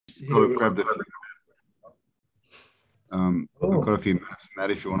grab the. I've got a few maps and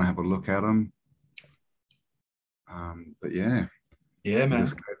that if you want to have a look at them. But yeah. Yeah, man.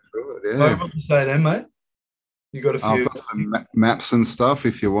 Just go through it. What Yeah. would you say then, mate? You got a few. I've got some maps and stuff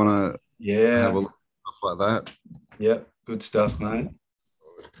if you want to have a look at stuff like that. Yeah, good stuff, mate.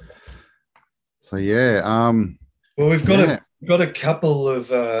 So yeah. Well, we've got a couple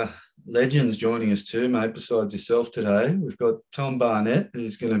of legends joining us too, mate, besides yourself today. We've got Tom Barnett,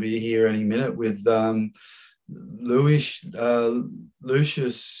 who's going to be here any minute with Lucious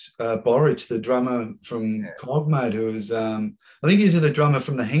Borich, the drummer from Cog, mate, who is, I think he's the drummer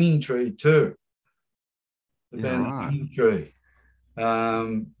from the Hanging Tree too. The band The Hanging Tree.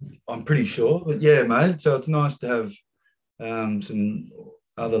 I'm pretty sure, but yeah, mate. So it's nice to have some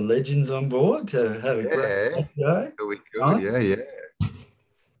other legends on board to have a great day. Yeah.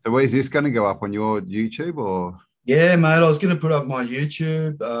 So where's this going to go up on your YouTube or? Yeah, mate, I was going to put up my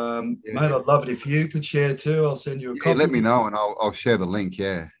YouTube. Mate, I'd love it if you could share too. I'll send you a copy. Let me know and I'll share the link.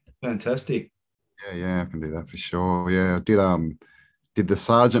 Yeah. Fantastic. Yeah, I can do that for sure. Yeah, I did the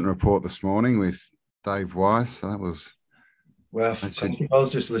Sergeant report this morning with Dave Weiss. So that was. Wow, I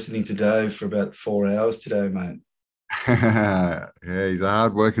was just listening to Dave for about 4 hours today, mate. Yeah, he's a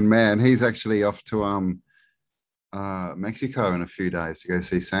hard-working man. He's actually off to Mexico in a few days to go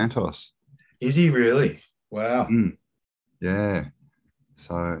see Santos. Is he really? Wow. Yeah.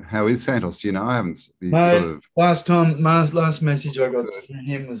 So how is Santos? Do you know? I haven't. Mate, last message I got from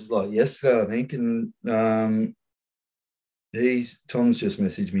him was like yesterday, I think, and Tom's just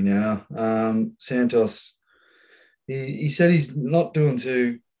messaged me now. Santos, he said he's not doing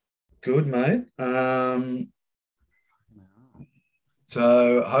too good, mate.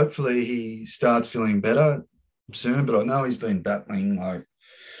 So hopefully he starts feeling better soon, but I know he's been battling like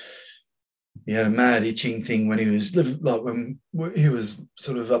he had a mad itching thing when he was when he was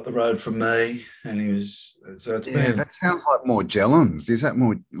sort of up the road from me, and he was that sounds like Morgellons. Is that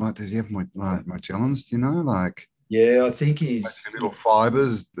more like does he have more like Morgellons? Do you know, like I think he's little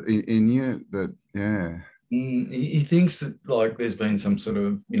fibers in you that he thinks that like there's been some sort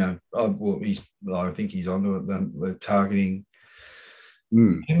of I think he's onto it. They're targeting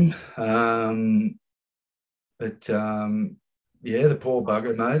him. The poor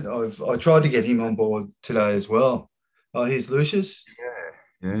bugger, mate. I tried to get him on board today as well. Oh, here's Lucious.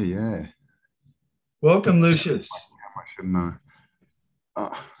 Yeah. Welcome, Lucious. I should know.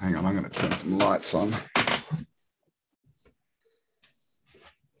 Oh, hang on, I'm going to turn some lights on.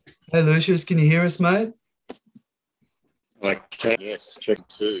 Hey, Lucious, can you hear us, mate? I can, yes, check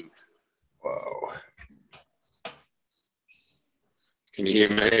 2. Whoa. Can you hear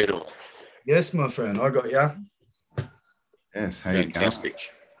me at all? Yes, my friend, I got you. Yes, how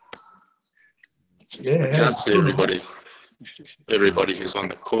fantastic. You going? Yeah, I can't see everybody. Everybody who's on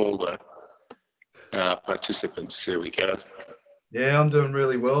the call, the participants. Here we go. Yeah, I'm doing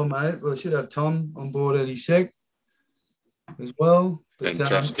really well, mate. Well, I should have Tom on board any sec as well. But,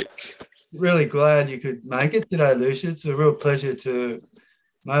 fantastic. Really glad you could make it today, Lucius. It's a real pleasure to,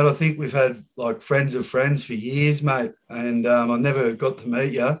 mate. I think we've had like friends of friends for years, mate, and I never got to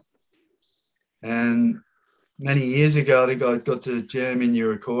meet you. And many years ago, I think I got to jam in your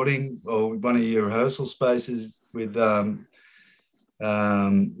recording or one of your rehearsal spaces with JT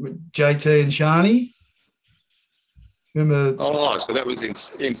and Shani. Remember? Oh, so that was in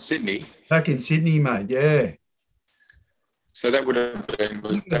Sydney. Back in Sydney, mate. Yeah. So that would have been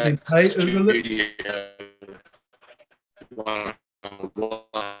studio 101.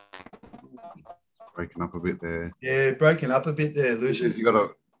 Breaking up a bit there. Yeah, breaking up a bit there, Lucius.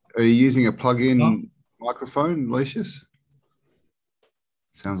 Are you using a plug-in microphone, Lucius?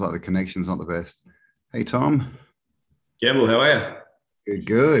 Sounds like the connection's not the best. Hey, Tom. Cambell, how are you?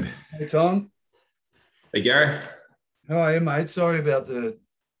 Good. Hey, Tom. Hey, Gary. How are you, mate? Sorry about the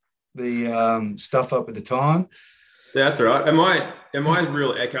stuff up at the time. Yeah, that's all right. Am I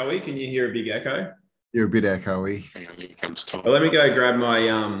real echoey? Can you hear a big echo? You're a bit echoey. Hang on, here comes Tom. Well, let me go grab my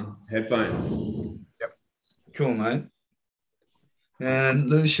headphones. Yep. Cool, mate. And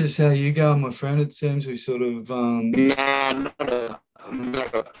Lucius, how you going, my friend? It seems we sort of No, not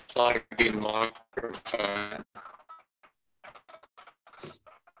a plug-in microphone.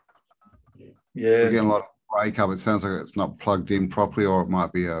 Yeah. We're getting a lot of breakup. It sounds like it's not plugged in properly, or it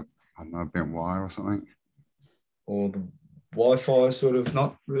might be a bent wire or something. Or the Wi-Fi sort of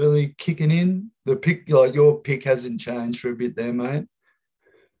not really kicking in. The pick, like your pick hasn't changed for a bit there, mate.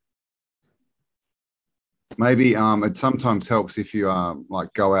 Maybe it sometimes helps if you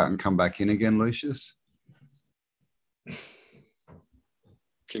like go out and come back in again, Lucius.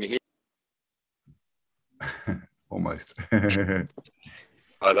 Can you hear? Almost.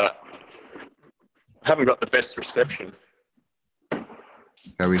 Like that. I haven't got the best reception.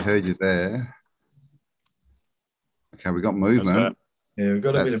 Okay, we heard you there. Okay, we got movement. Yeah, we've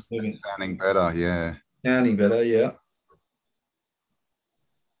got a bit of That's movement. sounding better, yeah. Sounding better, yeah.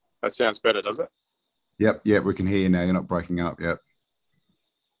 That sounds better, does it? Yep, we can hear you now. You're not breaking up, yep.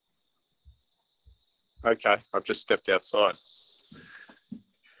 Okay, I've just stepped outside.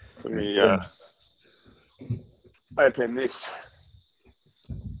 Let me open this.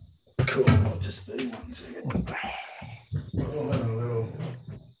 Cool. I'll just be 1 second. I'll have a little.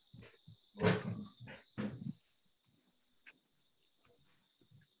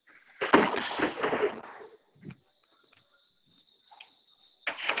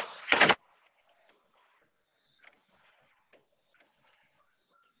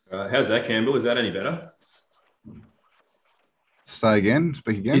 How's that, Cambell? Is that any better? Say again,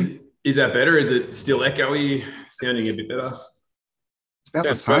 speak again. Is that better? Is it still echoey, sounding a bit better? It's about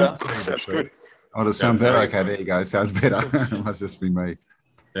the Sounds same. better. Sounds good. Oh, does it sound better? Okay, there you go. It sounds better. It must just be me.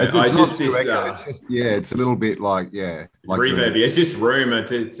 Yeah, It's not just too this. echo. It's just, yeah, it's a little bit like, yeah. It's like reverby. It's this room.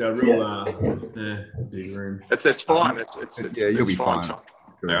 It's a real big room. It's fine. Yeah, you'll be fine. Tom.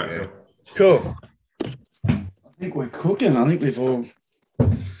 Good, Yeah. Cool. I think we're cooking. I think we've all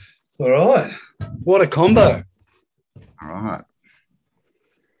right. What a combo. All right.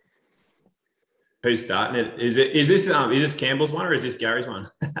 Who's starting it? Is this Campbell's one or is this Gary's one?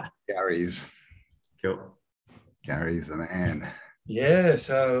 Gary's Cool. Gary's the man. Yeah,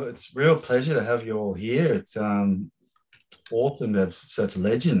 so it's a real pleasure to have you all here. It's awesome to have such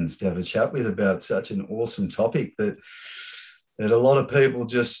legends to have a chat with about such an awesome topic that a lot of people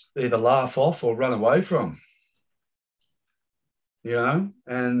just either laugh off or run away from. You know,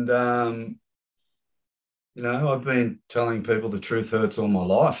 and you know, I've been telling people the truth hurts all my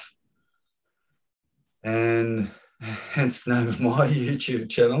life, and hence the name of my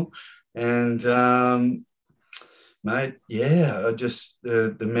YouTube channel. And mate, yeah, I just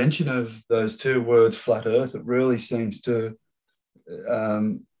the mention of those two words, flat Earth, it really seems to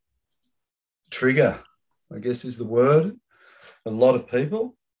trigger, I guess is the word, a lot of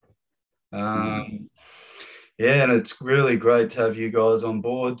people. Yeah, and it's really great to have you guys on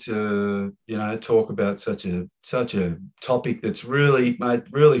board to, you know, talk about such a topic that's really, mate,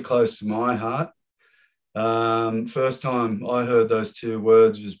 really close to my heart. First time I heard those two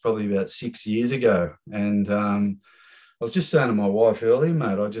words was probably about 6 years ago, and I was just saying to my wife earlier,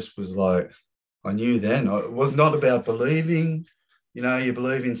 mate, I just was like, I knew then. It was not about believing, you know, you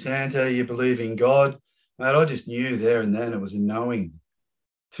believe in Santa, you believe in God. Mate, I just knew there and then it was a knowing.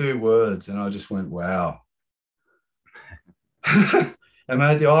 2 words, and I just went, wow. And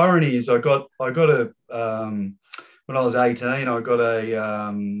mate, the irony is I got a when I was 18, I got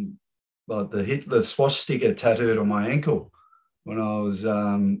a like the Hitler swastika tattooed on my ankle when I was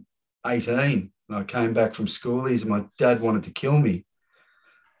 18. And I came back from schoolies and my dad wanted to kill me.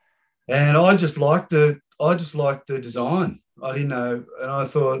 And I just liked the design. I didn't know, and I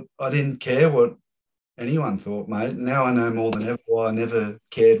thought I didn't care what anyone thought, mate. Now I know more than ever why I never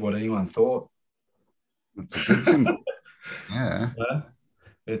cared what anyone thought. That's a good symbol. Yeah.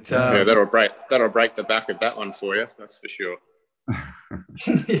 Yeah, that'll break the back of that one for you. That's for sure.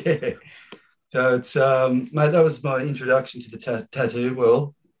 Yeah. So it's mate, that was my introduction to the tattoo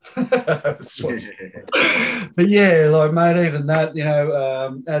world. But yeah, like mate, even that, you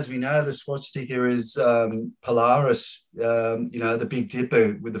know, as we know, the swastika is Polaris, you know, the Big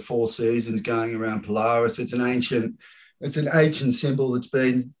Dipper with the 4 seasons going around Polaris. It's an ancient symbol that's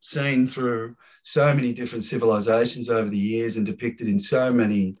been seen through so many different civilizations over the years and depicted in so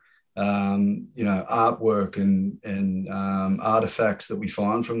many you know, artwork and artifacts that we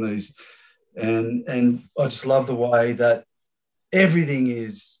find from these. And I just love the way that everything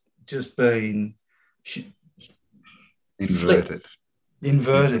is just been Inverted.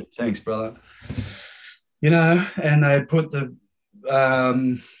 Thanks, brother. You know, and they put the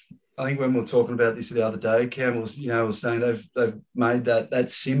I think when we were talking about this the other day, Cam was, you know, was saying they've made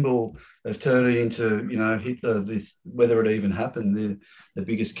that symbol, they've turned it into, you know, Hitler, whether it even happened, the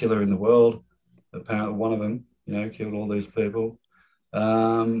biggest killer in the world, apparently one of them, you know, killed all these people.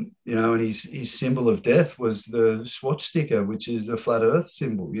 You know, and his symbol of death was the swastika, which is a flat Earth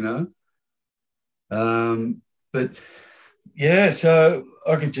symbol, you know. But yeah, so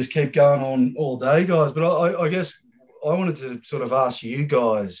I could just keep going on all day, guys. But I guess I wanted to sort of ask you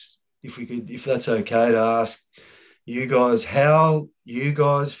guys, if that's okay to ask you guys how you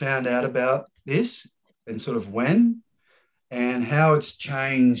guys found out about this and sort of when and how it's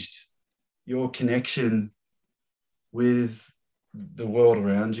changed your connection with the world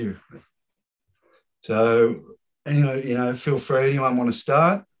around you. So anyway, feel free. Anyone want to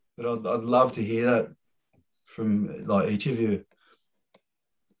start? But I'd love to hear that from like each of you.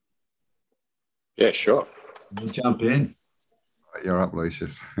 Yeah, sure. We'll jump in. You're up,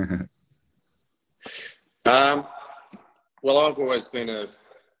 Lucius. Well, I've always been a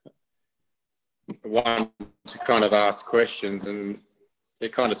one to kind of ask questions, and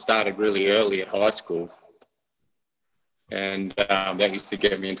it kind of started really early at high school. And that used to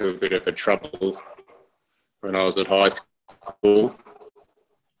get me into a bit of a trouble when I was at high school,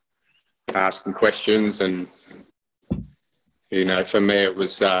 asking questions. And, for me, it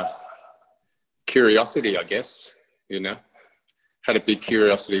was curiosity, I guess, had a big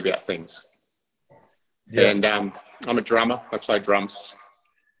curiosity about things. Yeah. And I'm a drummer. I play drums.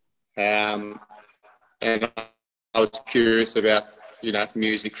 And I was curious about,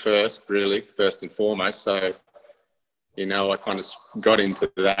 music first and foremost. So, I kind of got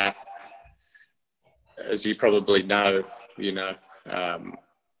into that. As you probably know,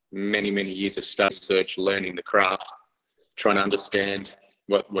 many, many years of study, research, learning the craft, trying to understand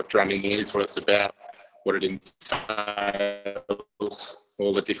what drumming is, what it's about, what it entails,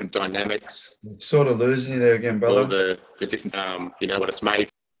 all the different dynamics. Sort of losing you there again, brother. All the different, what it's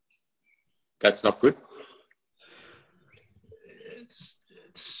made. That's not good.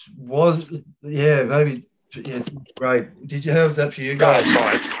 Maybe. Yeah, it's great. How's that for you guys? No,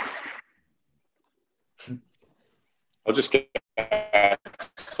 it's fine. I'll just get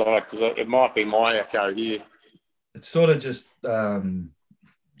outside because it might be my echo here. It's sort of just,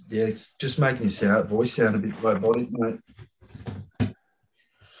 it's just making your voice sound a bit robotic, mate.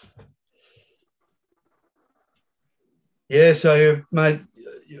 Yeah, so, mate,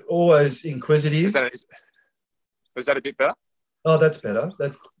 you're always inquisitive. Is that a bit better? Oh, that's better.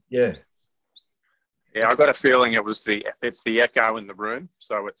 Yeah. Yeah, I got a feeling it's the echo in the room,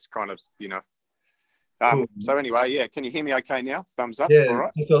 so it's kind of, Cool. So anyway, yeah, can you hear me okay now? Thumbs up, yeah, all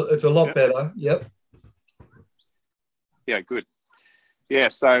right? It's a lot better, yep. Yeah, good. Yeah,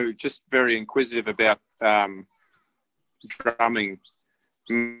 so just very inquisitive about drumming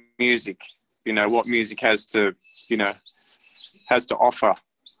music, what music has to offer.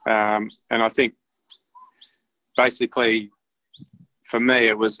 And I think basically for me,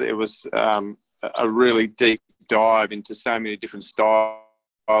 it was a really deep dive into so many different styles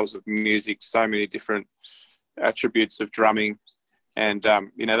of music, so many different attributes of drumming. And,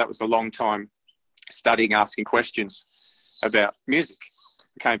 that was a long time studying, asking questions about music.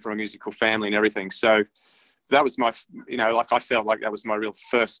 I came from a musical family and everything. So that was my, I felt like that was my real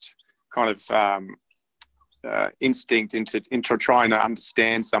first kind of instinct into trying to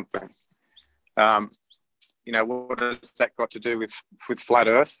understand something. What has that got to do with flat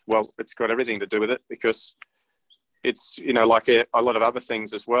Earth? Well, it's got everything to do with it because it's, like a lot of other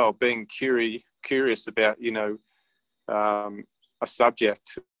things as well, being curious about, a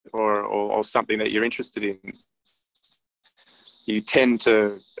subject or something that you're interested in. You tend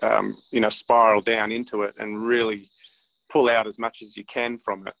to, spiral down into it and really pull out as much as you can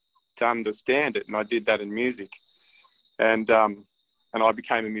from it to understand it. And I did that in music. And I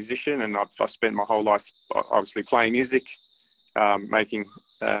became a musician, and I've spent my whole life obviously playing music, making,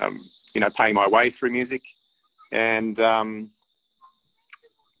 paying my way through music. And,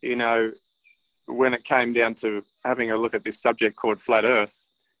 when it came down to having a look at this subject called Flat Earth,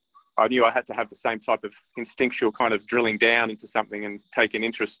 I knew I had to have the same type of instinctual kind of drilling down into something and take an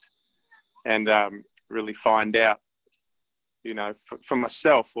interest and really find out, for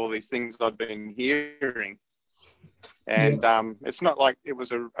myself, all these things I'd been hearing. And it's not like it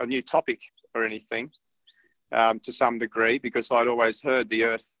was a new topic or anything to some degree, because I'd always heard the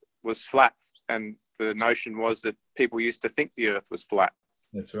Earth was flat, and the notion was that people used to think the Earth was flat.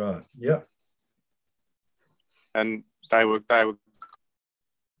 That's right. Yeah. And they were kind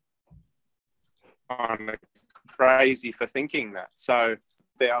of crazy for thinking that. So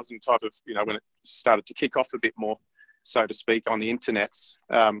 1,000 type of, when it started to kick off a bit more, so to speak, on the internet,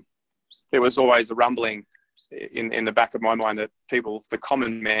 there was always a rumbling in the back of my mind that people, the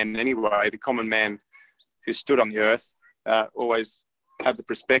common man anyway, the common man who stood on the Earth, always had the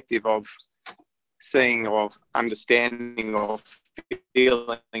perspective of seeing, of understanding, of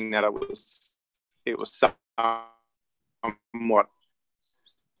feeling that it was somewhat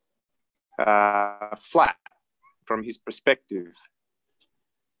flat from his perspective.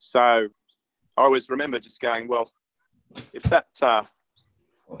 So I always remember just going, well, if that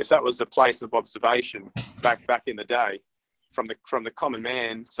was a place of observation back in the day, from the common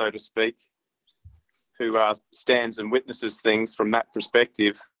man, so to speak, who stands and witnesses things from that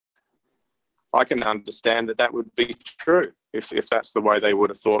perspective, I can understand that would be true if that's the way they would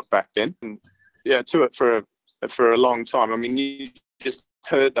have thought back then. And yeah, for for a long time. I mean, you just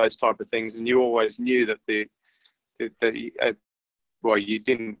heard those type of things, and you always knew that well, you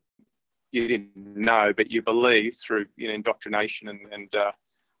didn't know, but you believed through indoctrination and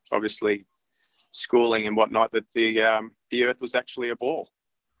obviously schooling and whatnot that the Earth was actually a ball.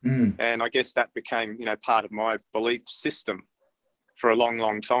 And I guess that became part of my belief system for a long,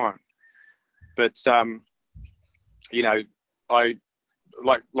 long time. But I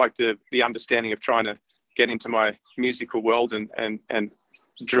like the understanding of trying to get into my musical world and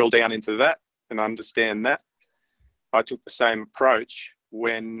drill down into that and understand that. I took the same approach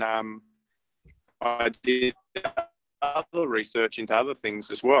when I did other research into other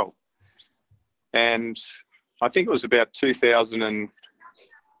things as well. And I think it was about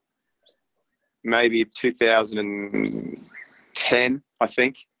 2010, I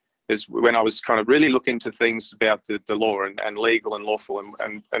think, is when I was kind of really looking into things about the law and legal and lawful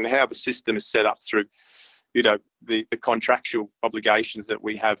and how the system is set up through, the contractual obligations that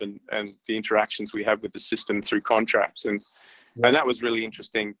we have and the interactions we have with the system through contracts. And that was really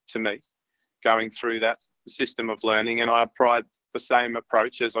interesting to me, going through that system of learning. And I applied the same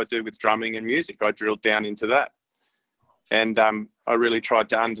approach as I do with drumming and music. I drilled down into that. And I really tried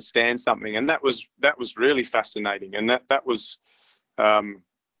to understand something. And that was really fascinating. And that was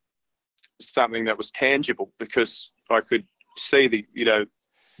something that was tangible, because I could see the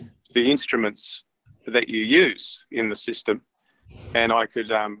instruments that you use in the system. And I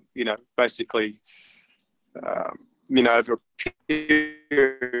could, basically, over a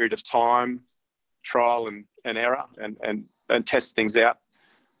period of time, trial and error and test things out,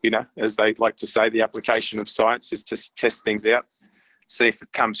 as they like to say, the application of science is to test things out, see if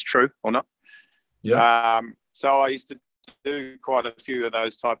it comes true or not. So I used to do quite a few of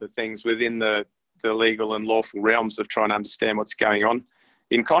those type of things within the legal and lawful realms of trying to understand what's going on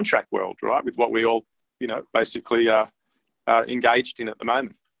in contract world, right, with what we all, basically are engaged in at the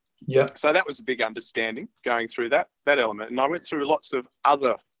moment. So that was a big understanding going through that element. And I went through lots of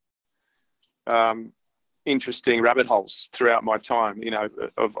other interesting rabbit holes throughout my time,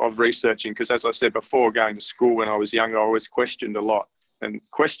 of researching, because as I said before, going to school when I was younger, I always questioned a lot, and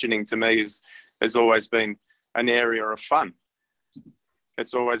questioning to me has always been an area of fun.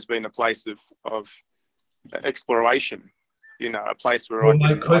 It's always been a place of exploration, a place where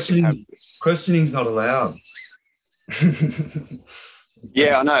questioning's not allowed.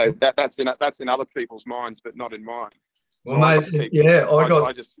 Yeah, I know that's in other people's minds, but not in mine. Well, mate,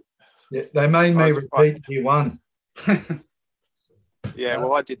 they made me repeat year one. Yeah,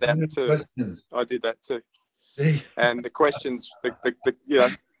 well, I did that too. Questions. I did that too. And the questions,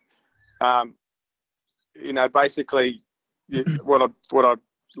 basically, what I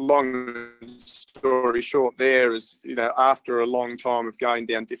long story short there is, after a long time of going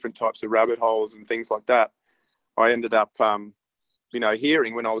down different types of rabbit holes and things like that, I ended up,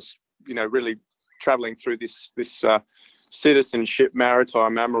 hearing when I was, really traveling through this citizenship,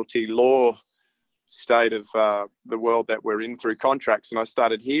 maritime, admiralty law state of the world that we're in through contracts, and I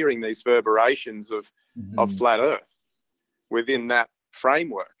started hearing these reverberations of flat Earth within that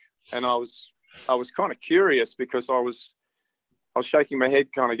framework, and I was kind of curious, because I was shaking my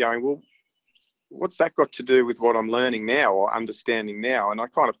head, kind of going, well, what's that got to do with what I'm learning now or understanding now? And I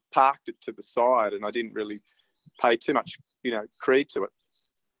kind of parked it to the side, and I didn't really pay too much, creed to it.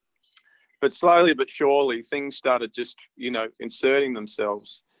 But slowly but surely, things started just, inserting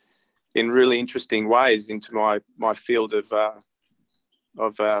themselves in really interesting ways into my field of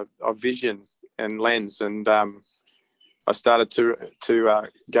vision and lens. And I started to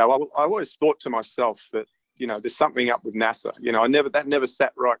go. I always thought to myself that, there's something up with NASA. That never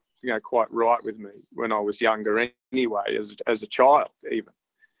sat right, quite right with me when I was younger. Anyway, as a child, even,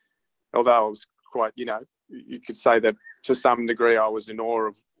 although I was quite, you could say that to some degree I was in awe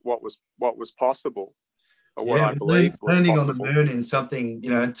of what was possible, or what I believed was landing possible. on the moon in something,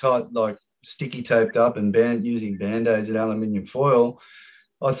 tight, like sticky taped up and using band-aids and aluminium foil.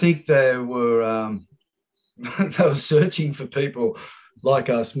 I think they were searching for people like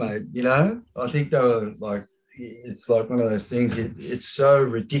us, mate. I think they were like, it's like one of those things. It's so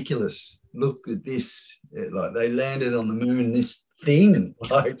ridiculous. Look at this. Like, they landed on the moon. This thing,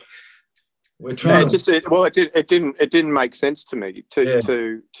 like, we're trying. It didn't make sense to me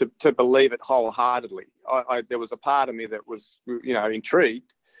to believe it wholeheartedly. There was a part of me that was,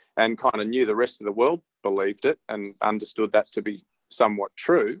 intrigued, and kind of knew the rest of the world believed it and understood that to be somewhat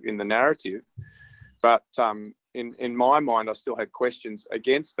true in the narrative. But in my mind, I still had questions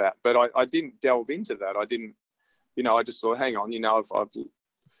against that. But I didn't delve into that. I didn't, I just thought, hang on,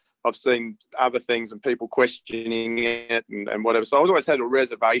 I've seen other things and people questioning it and whatever. So I always had a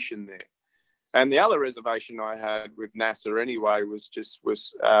reservation there. And the other reservation I had with NASA anyway was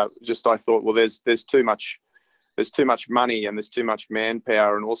I thought, well, there's too much money and there's too much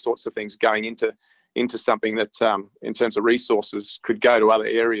manpower and all sorts of things going into something that, in terms of resources, could go to other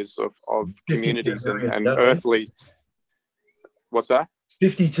areas of communities and earthly. What's that?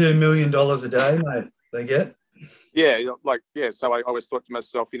 $52 million a day, mate. They get. Yeah, So I always thought to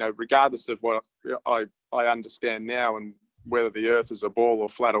myself, regardless of what I understand now and whether the Earth is a ball or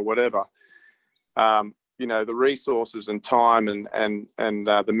flat or whatever, the resources and time and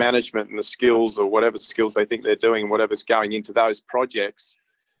the management and the skills or whatever skills they think they're doing, whatever's going into those projects,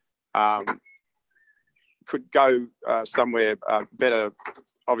 could go somewhere better,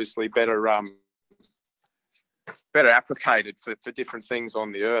 obviously better applicated for different things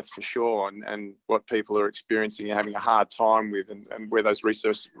on the Earth, for sure, and what people are experiencing and having a hard time with, and where those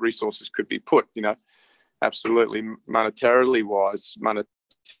resources could be put, absolutely monetarily wise.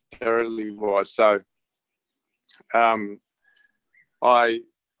 So I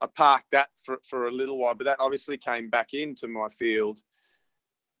parked that for a little while, but that obviously came back into my field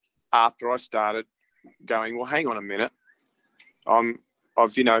after I started going, well, hang on a minute. I've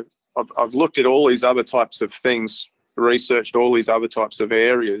looked at all these other types of things, researched all these other types of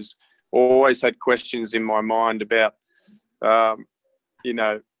areas, always had questions in my mind about,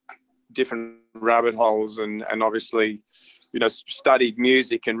 different rabbit holes, and obviously, studied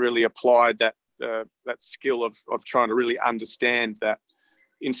music and really applied that skill of trying to really understand that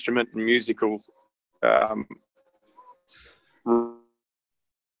instrument and musical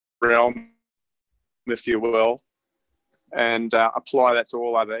realm, if you will, and apply that to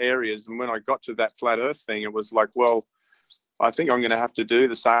all other areas. And when I got to that flat Earth thing, it was like, well, I think I'm going to have to do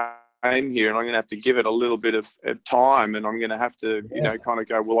the same here, and I'm going to have to give it a little bit of time, and I'm going to have to, kind of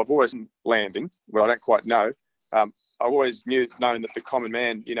go, well, I've always been landing. Well, I don't quite know. I've always known that the common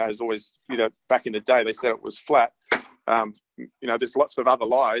man, has always, back in the day, they said it was flat. There's lots of other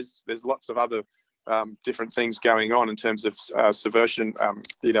lies. There's lots of other different things going on in terms of subversion,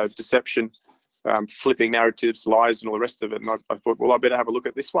 deception, flipping narratives, lies, and all the rest of it. And I thought, well, I better have a look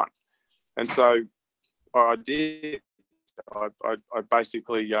at this one. And so I did. I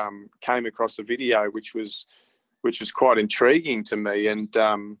basically came across a video which was quite intriguing to me, and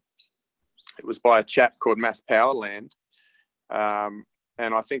it was by a chap called Math Powerland, and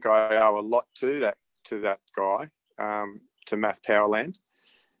I think I owe a lot to that guy, to Math Powerland.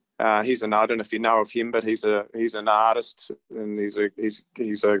 I don't know if you know of him, but he's an artist, and he's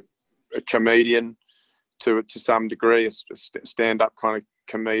a comedian to some degree, a stand-up kind of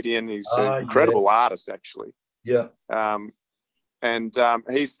comedian. He's an incredible artist, actually. Yeah. And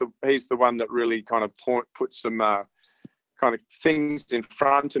he's the one that really kind of put some kind of things in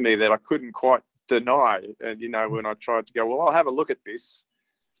front of me that I couldn't quite deny. And when I tried to go, well, I'll have a look at this,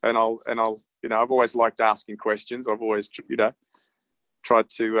 and I'll I've always liked asking questions. I've always tried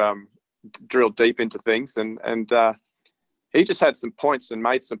to drill deep into things, and he just had some points and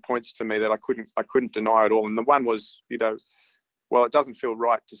made some points to me that I couldn't deny at all. And the one was, well, it doesn't feel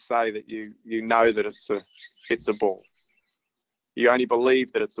right to say that you know that it's a ball. You only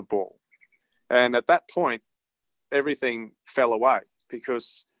believe that it's a ball. And at that point, everything fell away,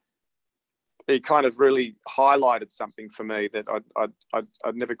 because he kind of really highlighted something for me that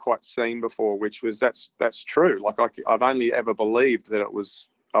I'd never quite seen before, which was that's true. Like I've only ever believed that it was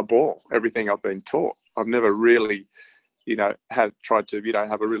a ball, everything I've been taught. I've never really, had tried to,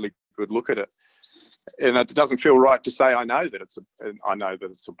 have a really good look at it. And it doesn't feel right to say I know that it's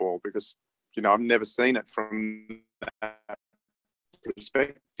a ball, because, I've never seen it from that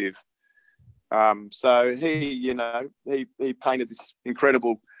perspective. So he painted this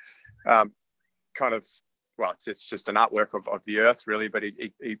incredible kind of, well, it's just an artwork of the Earth, really, but he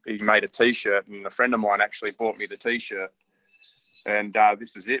made a T-shirt, and a friend of mine actually bought me the T-shirt. And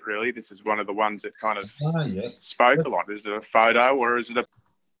this is it, really. This is one of the ones that kind of spoke a lot. Is it a photo, or is it a...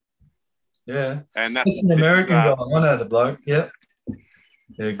 Yeah. And that's an American guy. I know the bloke. Yeah.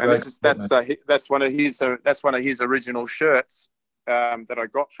 Yeah, great. And that's one of his original shirts that I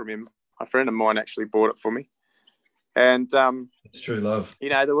got from him. A friend of mine actually bought it for me, and it's true love.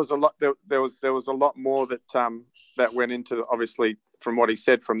 There was a lot. There was a lot more that went into, obviously, from what he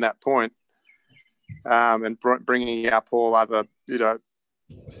said from that point, and bringing up all other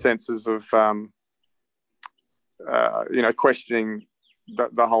senses of questioning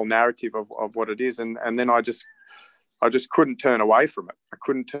the whole narrative of what it is, and then I just couldn't turn away from it. I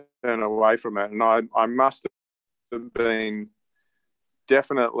couldn't turn away from it, and I must have been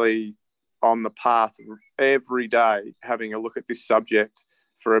definitely on the path every day, having a look at this subject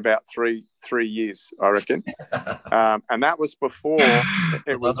for about three years, I reckon. And that was before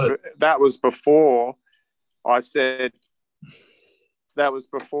that was before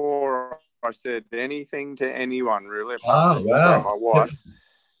I said anything to anyone, really, apart from my wife.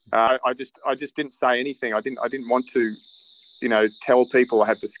 I just didn't say anything. I didn't want to, tell people or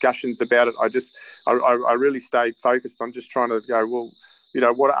have discussions about it. I really stayed focused on just trying to go, well,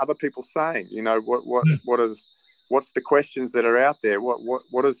 what are other people saying? What's the questions that are out there? What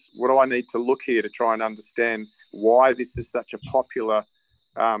do I need to look here to try and understand why this is such a popular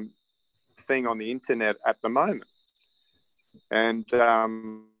thing on the internet at the moment? And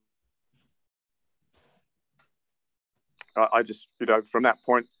I just, from that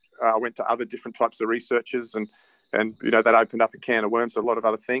point, I went to other different types of researchers, and that opened up a can of worms, a lot of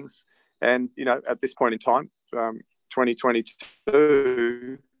other things. And at this point in time,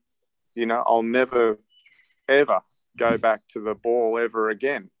 2022, I'll never ever go back to the ball ever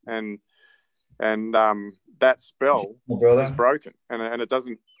again. And that spell is broken, and it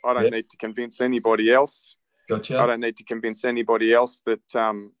doesn't. I don't need to convince anybody else. Gotcha. I don't need to convince anybody else that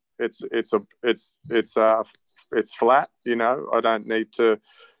it's flat. I don't need to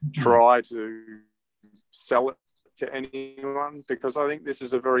try to sell it to anyone, because I think this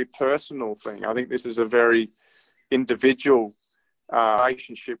is a very personal thing. I think this is a very individual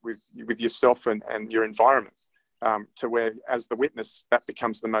relationship with yourself and your environment, to where, as the witness, that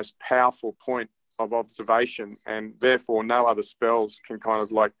becomes the most powerful point of observation, and therefore no other spells can kind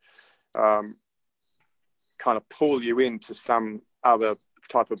of pull you into some other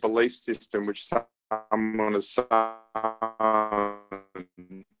type of belief system which someone has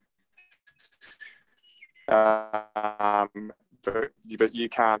but you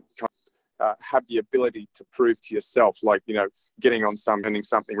can't have the ability to prove to yourself, like, getting on turning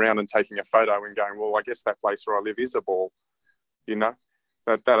something around and taking a photo and going, well, I guess that place where I live is a ball.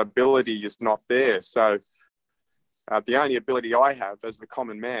 That ability is not there. So the only ability I have as the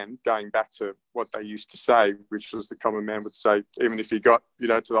common man, going back to what they used to say, which was the common man would say, even if you got, to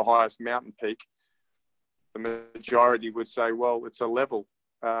the highest mountain peak, the majority would say, well, it's a level,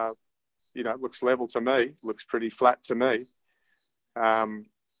 it looks level to me, looks pretty flat to me.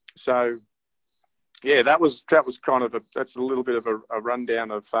 So yeah, that was kind of that's a little bit of a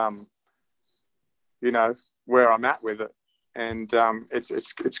rundown of, where I'm at with it. And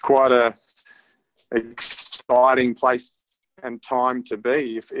it's quite a exciting place and time to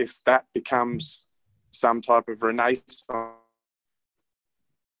be if that becomes some type of renaissance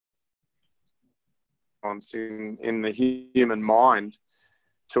in the human mind,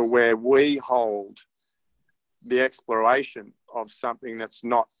 to where we hold the exploration of something that's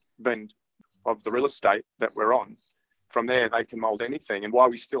not been of the real estate that we're on. From there, they can mold anything. And while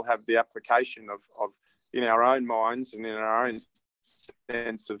we still have the application of in our own minds and in our own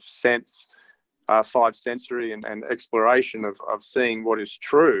sense, five sensory and exploration of seeing what is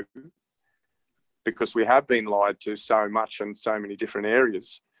true, because we have been lied to so much in so many different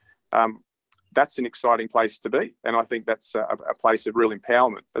areas, that's an exciting place to be. And I think that's a place of real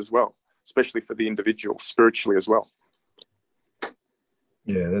empowerment as well, especially for the individual, spiritually as well.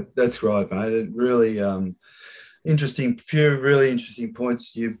 Yeah, that's right, mate. It really few really interesting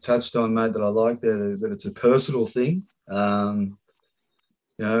points you've touched on, mate, that I like there, that it's a personal thing. For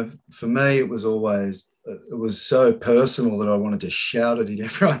me, it was so personal that I wanted to shout it in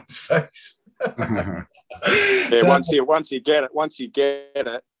everyone's face. Yeah, so, once you get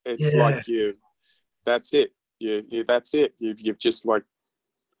it, it's like that's it. That's it. You've just, like,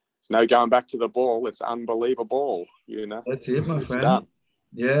 there's no going back to the ball. It's unbelievable. That's it, my friend. Done.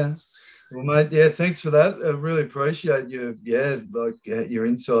 Yeah. Well, mate, thanks for that. I really appreciate your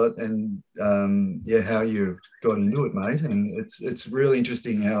insight and how you got into it, mate. And it's really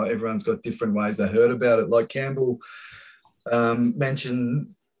interesting how everyone's got different ways they heard about it. Like Cambell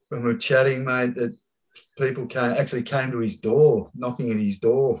mentioned when we were chatting, mate, that people came to his door, knocking at his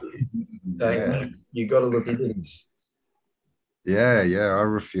door, saying, you got to look into this. Yeah, I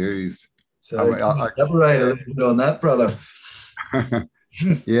refused. So elaborate a little bit on that, brother.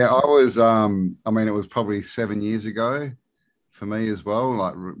 Yeah, I was, it was probably 7 years ago for me as well.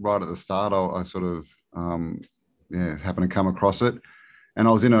 Like right at the start, I sort of, happened to come across it. And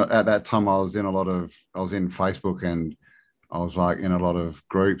I was at that time, I was in Facebook, and I was like in a lot of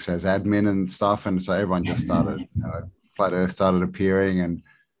groups as admin and stuff. And so everyone just started, Flat Earth started appearing. And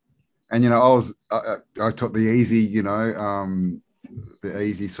I took the easy, the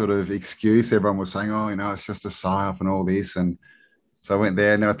easy sort of excuse. Everyone was saying, it's just a psyop and all this. And so I went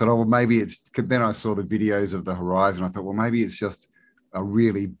there, and then I thought, well, maybe then I saw the videos of the horizon. I thought, well, maybe it's just a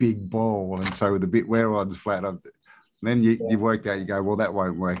really big ball. And so with the bit where I was flat, And then you worked out, you go, well, that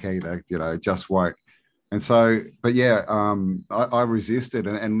won't work either, it just won't. And so, but yeah, I resisted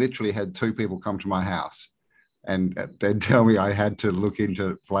and literally had two people come to my house and they'd tell me I had to look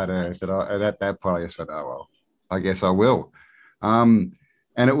into flat Earth. And at that point, I just thought, oh, well, I guess I will. And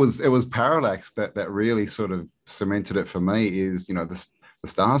it was parallax that really sort of cemented it for me is, the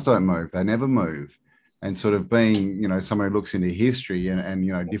stars don't move. They never move. And sort of being, someone who looks into history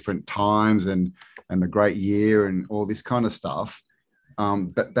and different times and the great year and all this kind of stuff,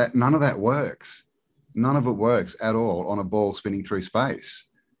 that none of that works. None of it works at all on a ball spinning through space.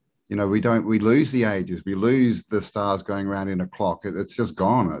 We lose the ages, we lose the stars going around in a clock. It's just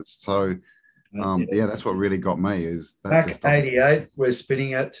gone. It's so, that's what really got me is that Mach just doesn't... 88 we're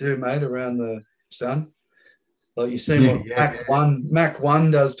spinning at too, mate, around the sun. Like you see what Mach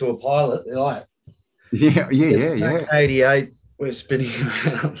 1 does to a pilot. They're like, Mach 88 we're spinning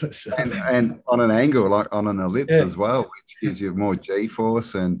around the sun. And on an angle, like on an ellipse as well, which gives you more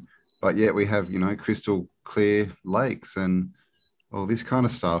G-force but yet we have, crystal clear lakes and all this kind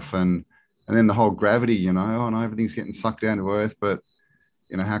of stuff. And then the whole gravity, and everything's getting sucked down to Earth, but,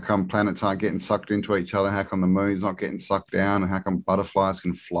 how come planets aren't getting sucked into each other? How come the moon's not getting sucked down? And how come butterflies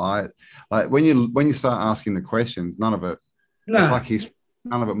can fly? Like when you start asking the questions, none of it, it's like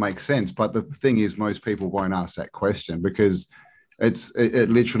none of it makes sense. But the thing is, most people won't ask that question because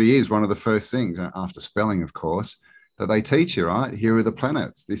it literally is one of the first things after spelling, of course, that they teach you, right? Here are the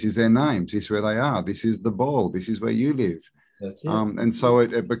planets. This is their names. This is where they are. This is the ball. This is where you live. That's it. And so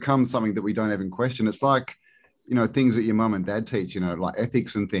it becomes something that we don't even question. It's like, things that your mum and dad teach, like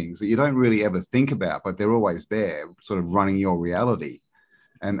ethics and things that you don't really ever think about, but they're always there sort of running your reality.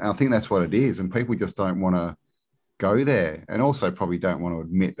 And I think that's what it is. And people just don't want to go there and also probably don't want to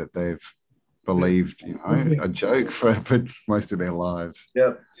admit that they've believed, a joke for most of their lives.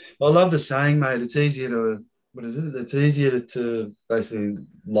 Yeah. I love the saying, mate, it's easier to... What is it? It's easier to basically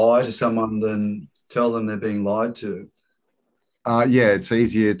lie to someone than tell them they're being lied to. It's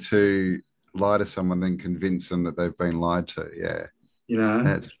easier to lie to someone than convince them that they've been lied to. Yeah,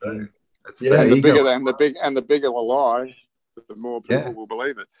 that's true. The bigger the lie, the more people will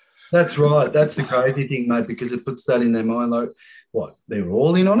believe it. That's right. That's the crazy thing, mate, because it puts that in their mind. Like, what? They're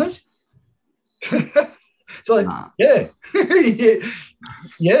all in on it. It's like, yeah. Well, they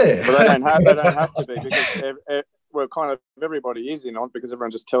don't have to be because kind of everybody is in on it because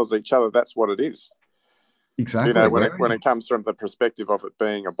everyone just tells each other that's what it is. Exactly. When it comes from the perspective of it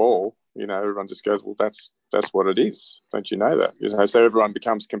being a ball, everyone just goes, well, that's what it is. Don't you know that? So everyone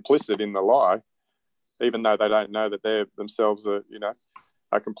becomes complicit in the lie, even though they don't know that they themselves are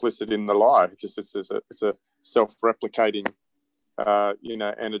complicit in the lie. It's a self-replicating,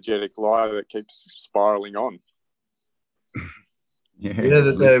 energetic lie that keeps spiraling on.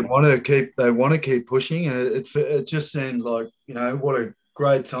 That they want to keep pushing, and it just seems like what a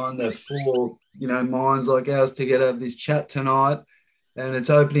great time that for minds like ours to get out of this chat tonight, and it's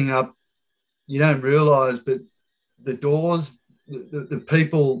opening up. You don't realise, but the doors, the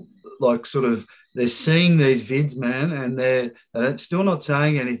people like sort of they're seeing these vids, man, and they're still not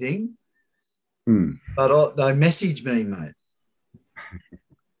saying anything, but they message me, mate.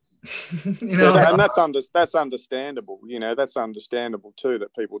 And that's understandable. That's understandable too,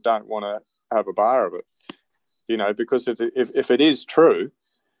 that people don't want to have a bar of it. Because if it is true,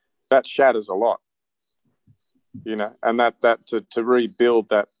 that shatters a lot. And that to rebuild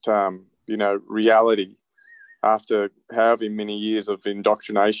that reality after however many years of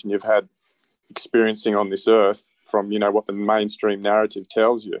indoctrination you've had experiencing on this earth from what the mainstream narrative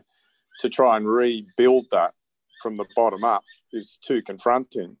tells you, to try and rebuild that from the bottom up is too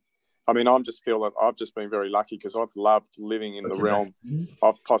confronting. I mean, I just feel that I've just been very lucky because I've loved living in the realm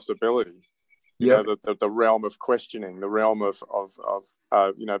of possibility. The realm of questioning, the realm of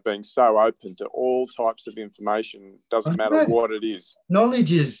being so open to all types of information. Doesn't matter what it is.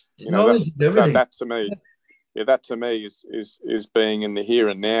 Knowledge is everything. That to me, that to me is being in the here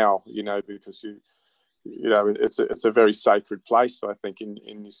and now. Because it's a very sacred place. I think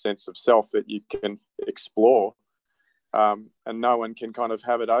in the sense of self that you can explore. And no one can kind of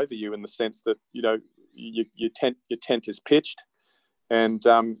have it over you in the sense that your tent is pitched, and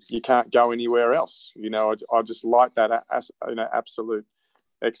you can't go anywhere else. I just like that absolute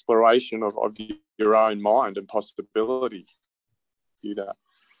exploration of your own mind and possibility.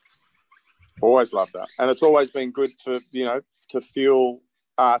 Always love that, and it's always been good for to fuel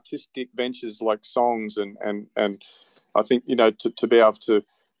artistic ventures like songs and I think to be able to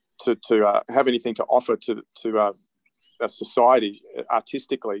have anything to offer to a society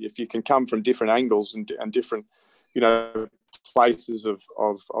artistically, if you can come from different angles and different places of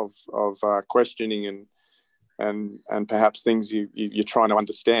questioning and perhaps things you're trying to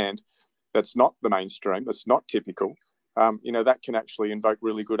understand that's not the mainstream, that's not typical, that can actually invoke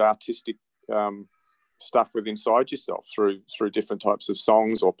really good artistic stuff within inside yourself through different types of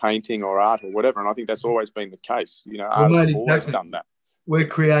songs or painting or art or whatever. And I think that's always been the case. Artists have always done that. We're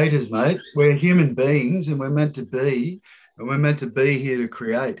creators, mate. We're human beings, and we're meant to be here to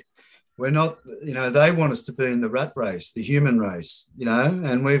create. We're not, they want us to be in the rat race, the human race,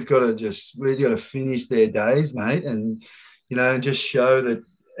 and we've got to finish their days, mate, and, just show that.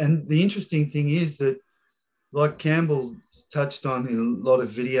 And the interesting thing is that, like Cambell touched on in a lot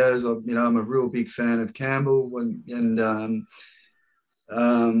of videos, I'm a real big fan of Cambell,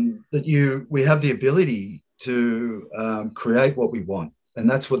 we have the ability to create what we want, and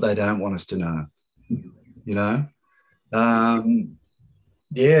that's what they don't want us to know,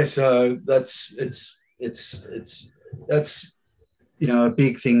 so that's a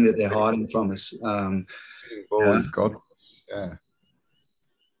big thing that they're hiding from us. Always God. Yeah.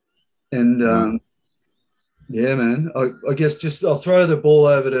 And yeah, man, I guess I'll throw the ball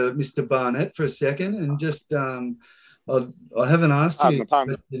over to Mr. Barnett for a second, and just I haven't asked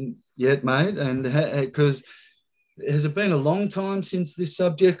you yet, mate, and because has it been a long time since this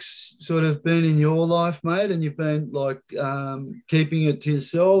subject's sort of been in your life, mate, and you've been like keeping it to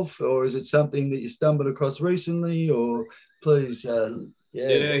yourself, or is it something that you stumbled across recently? Or please,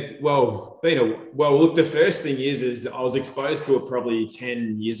 well, look, the first thing is I was exposed to it probably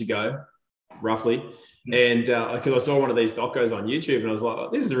 10 years ago, roughly. And because I saw one of these docos on YouTube, and I was like, oh,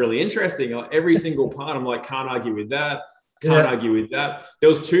 this is really interesting. Like, every single part, I'm like, can't argue with that. Can't argue with that. There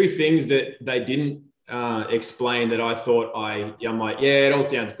was two things that they didn't explain that I thought I'm like, yeah, it all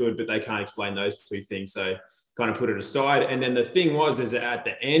sounds good, but they can't explain those two things. So kind of put it aside. And then the thing is that at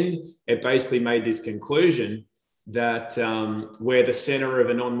the end, it basically made this conclusion that we're the center of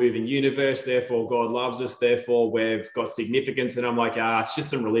a non-moving universe, therefore God loves us, therefore we've got significance. And I'm like, it's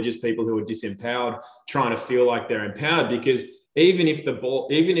just some religious people who are disempowered trying to feel like they're empowered, because even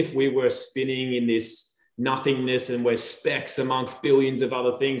if we were spinning in this nothingness and we're specks amongst billions of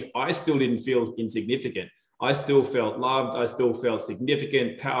other things, I still didn't feel insignificant. I still felt loved. I still felt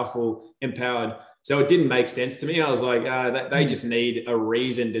significant, powerful, empowered. So it didn't make sense to me. I was like, they just need a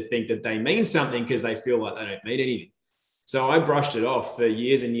reason to think that they mean something, because they feel like they don't mean anything. So I brushed it off for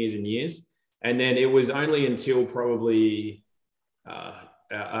years and years and years. And then it was only until probably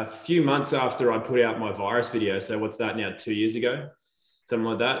a few months after I put out my virus video. So what's that now? 2 years ago, something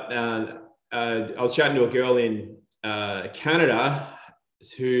like that. I was chatting to a girl in Canada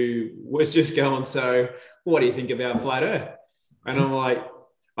who was just going, so what do you think about flat Earth? And I'm like,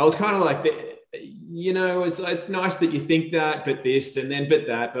 I was kind of like, it's nice that you think that, but this, and then, but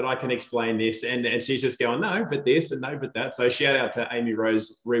that, but I can explain this. And she's just going, no, but this, and no, but that. So shout out to Amy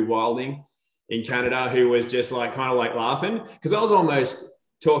Rose Rewilding in Canada, who was just like, kind of like laughing, because I was almost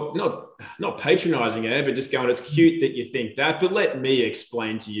not patronizing her, but just going, it's cute that you think that, but let me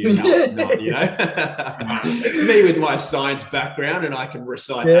explain to you how it's not, me with my science background, and I can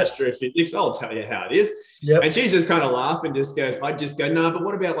recite astrophysics, I'll tell you how it is. And she's just kind of laugh and just goes, I'd just go, no, but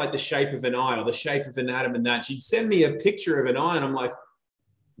what about like the shape of an eye or the shape of an atom and that? She'd send me a picture of an eye, and I'm like,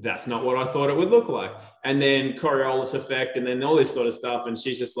 that's not what I thought it would look like. And then Coriolis effect, and then all this sort of stuff. And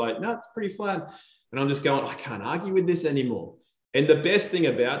she's just like, no, it's pretty flat. And I'm just going, I can't argue with this anymore. And the best thing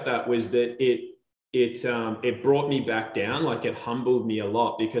about that was that it brought me back down. Like, it humbled me a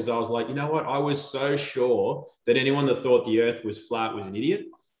lot, because I was like, you know what? I was so sure that anyone that thought the earth was flat was an idiot,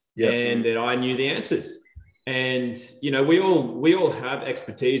 and that I knew the answers. And, we all have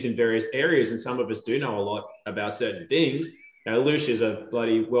expertise in various areas, and some of us do know a lot about certain things. Lush is a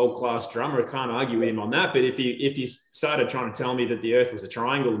bloody world-class drummer. I can't argue with him on that. But if he started trying to tell me that the earth was a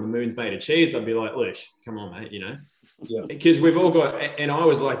triangle and the moon's made of cheese, I'd be like, Lush, come on, mate, because we've all got, and I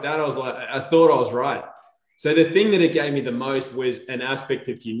was like that. I was like, I thought I was right. So the thing that it gave me the most was an aspect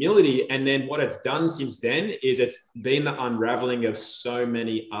of humility. And then what it's done since then is it's been the unraveling of so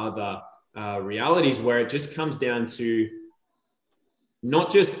many other realities, where it just comes down to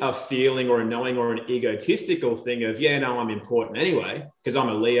not just a feeling or a knowing or an egotistical thing of, I'm important anyway, because I'm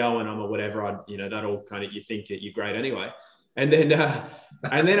a Leo and I'm a whatever, that all kind of, you think that you're great anyway. And then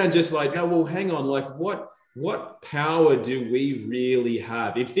I'm just like, no, well, hang on, like what power do we really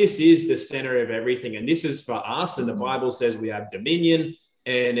have? If this is the center of everything, and this is for us, and the Bible says we have dominion,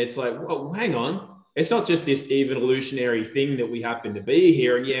 and it's like, well, hang on. It's not just this evolutionary thing that we happen to be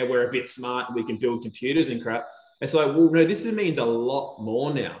here, and we're a bit smart and we can build computers and crap. It's like, well, no, this means a lot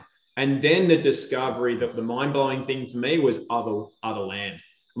more now. And then the discovery, that the mind-blowing thing for me was other land.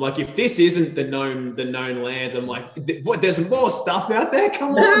 I'm like, if this isn't the known lands, I'm like, what? There's more stuff out there.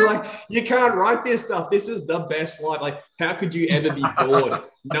 Come on, like you can't write this stuff. This is the best life. Like, how could you ever be bored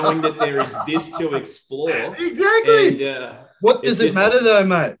knowing that there is this to explore? Exactly. And what does it matter, though,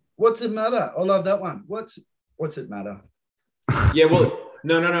 mate? What's it matter? I love that one. What's it matter? Yeah, well,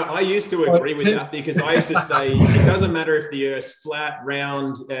 no. I used to agree with that because I used to say it doesn't matter if the Earth's flat,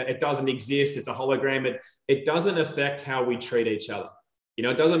 round, it doesn't exist. It's a hologram. It doesn't affect how we treat each other. You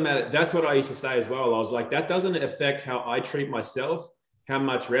know, it doesn't matter. That's what I used to say as well. I was like, that doesn't affect how I treat myself, how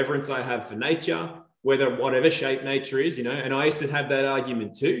much reverence I have for nature, whatever shape nature is, you know. And I used to have that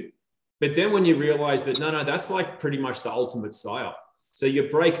argument too. But then when you realize that, no, that's like pretty much the ultimate psyop. So you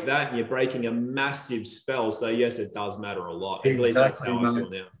break that and you're breaking a massive spell. So yes, it does matter a lot. At least that's how I feel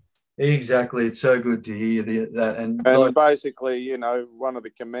now. Exactly. It's so good to hear that. And basically, you know, one of the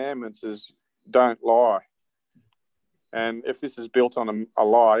commandments is don't lie. And if this is built on a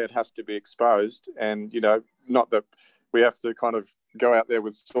lie, it has to be exposed. And, you know, not that we have to kind of go out there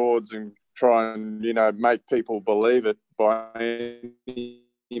with swords and try and, you know, make people believe it by any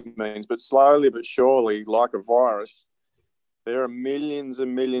means. But slowly but surely, like a virus, there are millions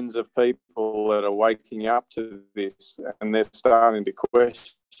and millions of people that are waking up to this, and they're starting to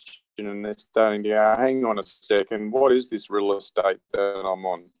question, and they're starting to go, hang on a second, what is this real estate that I'm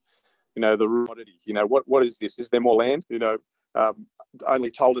on? You know, the commodity, you know, what is this? Is there more land? You know, only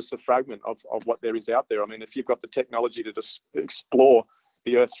told us a fragment of what there is out there. I mean, if you've got the technology to just explore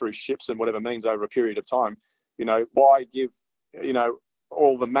the earth through ships and whatever means over a period of time, you know, why give, you know,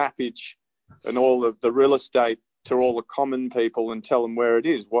 all the mappage and all of the real estate to all the common people and tell them where it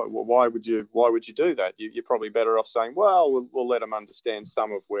is? Why would you do that? You're probably better off saying, well, we'll let them understand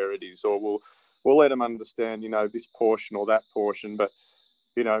some of where it is, or we'll let them understand, you know, this portion or that portion, but,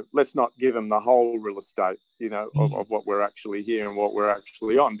 you know, let's not give them the whole real estate, you know, of what we're actually here and what we're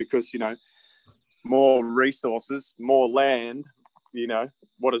actually on, because, you know, more resources, more land, you know,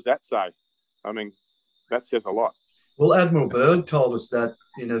 what does that say? I mean, that says a lot. Well, Admiral Byrd told us that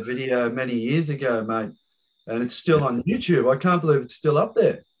in a video many years ago, mate, and it's still on YouTube. I can't believe it's still up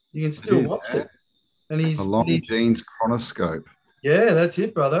there. You can still watch it. And he's a Longines chronoscope. Yeah, that's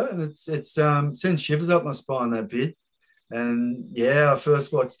it, brother. And it's sends shivers up my spine, that vid. And yeah, I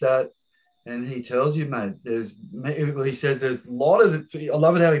first watched that, and he tells you, mate, he says there's a lot of it. I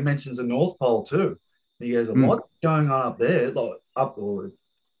love it how he mentions the North Pole too. He goes, a lot going on up there, like up or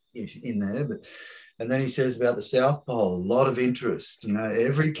in there, and then he says about the South Pole, a lot of interest. You know,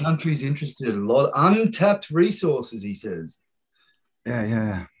 every country's interested, a lot of untapped resources, he says.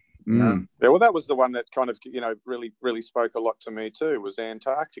 Yeah. Yeah, well, that was the one that kind of, you know, really, really spoke a lot to me too, was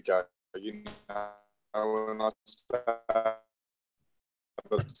Antarctica. You know, when I started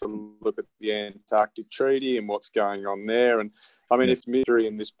to look at the Antarctic Treaty and what's going on there. And I mean, if misery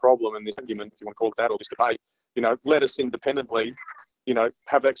and this problem and this argument, if you want to call it that, or this debate, you know, let us independently, you know,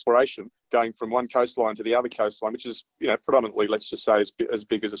 have exploration going from one coastline to the other coastline, which is, you know, predominantly, let's just say, as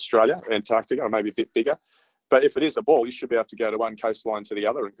big as Australia, Antarctica, or maybe a bit bigger. But if it is a ball, you should be able to go to one coastline to the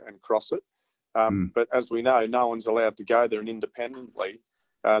other and cross it. But as we know, no one's allowed to go there and independently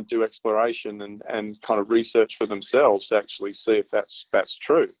do exploration and kind of research for themselves to actually see if that's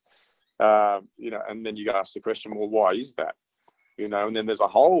true. You know, and then you ask the question, well, why is that? You know, and then there's a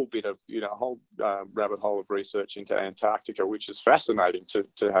whole bit of, you know, rabbit hole of research into Antarctica, which is fascinating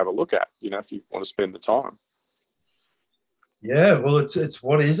to have a look at, you know, if you want to spend the time. Yeah, well, it's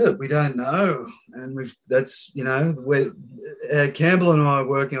what is it? We don't know, and that's, you know, where Cambell and I are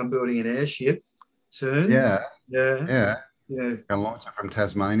working on building an airship soon. Yeah. Gonna launch it from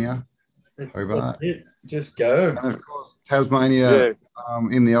Tasmania. Hobart. Just go. And of course, Tasmania,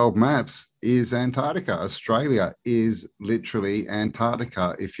 in the old maps, is Antarctica. Australia is literally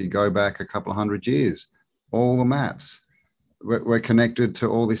Antarctica. If you go back a couple of 100 years, all the maps, we're connected to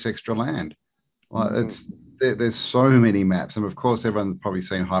all this extra land. Like there's so many maps, and of course, everyone's probably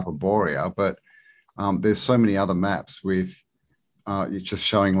seen Hyperborea, but there's so many other maps with it's just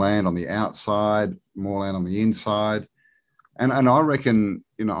showing land on the outside, more land on the inside, and I reckon,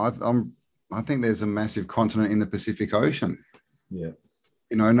 you know, I think there's a massive continent in the Pacific Ocean. Yeah,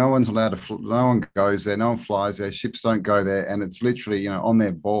 you know, no one's allowed to. No one goes there. No one flies there. Ships don't go there, and it's literally, you know, on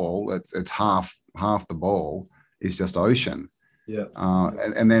their ball. It's half the ball is just ocean. Yeah.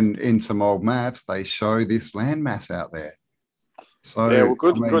 And then in some old maps, they show this landmass out there. So yeah, well,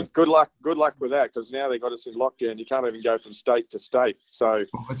 good luck with that, because now they got us in lockdown. You can't even go from state to state. So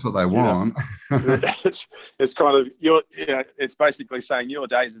that's what they want. It's kind of it's basically saying your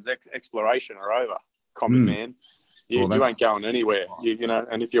days as exploration are over, common man. You ain't going anywhere. You know,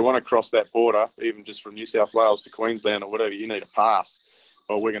 and if you want to cross that border, even just from New South Wales to Queensland or whatever, you need a pass.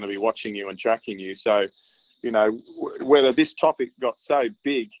 or we're going to be watching you and tracking you. So, you know, whether this topic got so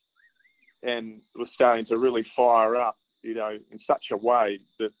big and was starting to really fire up, you know, in such a way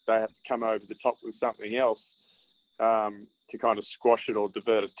that they have to come over the top with something else to kind of squash it or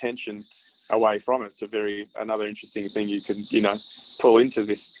divert attention away from it. It's another interesting thing you can, you know, pull into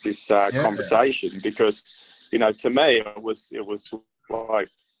this conversation, because, you know, to me it was like,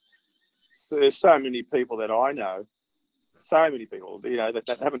 so there's so many people that I know, so many people, you know, that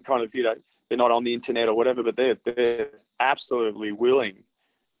haven't kind of, you know, they're not on the internet or whatever, but they're absolutely willing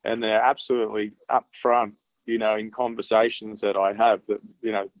and they're absolutely upfront, you know, in conversations that I have, that,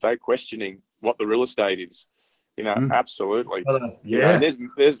 you know, they're questioning what the real estate is. You know, absolutely. Yeah. You know, and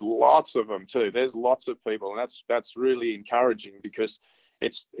there's lots of them too. There's lots of people, and that's really encouraging, because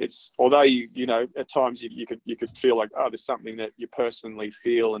it's although you know, at times you could feel like, oh, there's something that you personally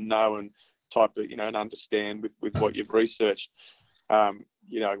feel and know and type of, you know, and understand with what you've researched.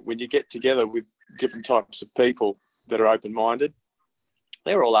 You know, when you get together with different types of people that are open-minded,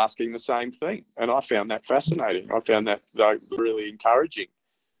 they're all asking the same thing, and I found that fascinating. I found that really encouraging.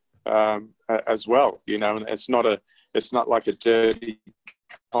 As well, you know, and it's not like a dirty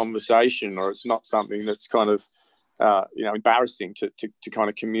conversation, or it's not something that's kind of you know, embarrassing to kind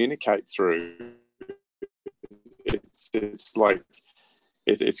of communicate through. It's like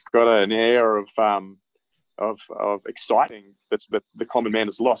it's got an air of exciting that the common man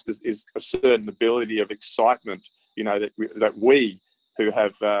has lost, is a certain ability of excitement, you know, that we who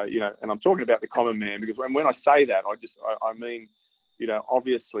have you know, and I'm talking about the common man, because when I say that, I mean, you know,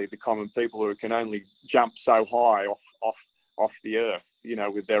 obviously the common people who can only jump so high off the earth, you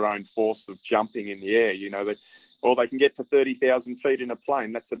know, with their own force of jumping in the air, you know, or they can get to 30,000 feet in a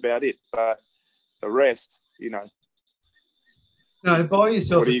plane. That's about it. But the rest, you know. No, buy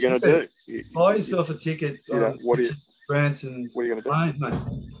yourself. What are you going to do? Buy yourself a ticket. You know, Branson's. What are you going to do? Plane,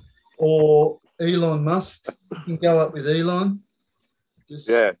 mate. Or Elon Musk. You can go up with Elon.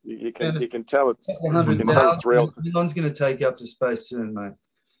 Yeah, you can tell it's real. Elon's going to take you up to space soon, mate.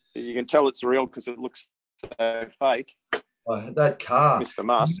 You can tell it's real because it looks fake. Oh, that car, Mr.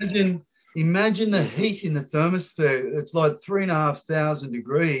 Musk. Imagine the heat in the thermosphere. It's like 3,500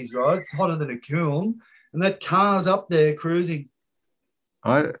 degrees, right? It's hotter than a kiln, and that car's up there cruising.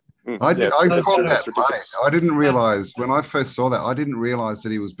 I caught that, mate. I didn't realize when I first saw that. I didn't realize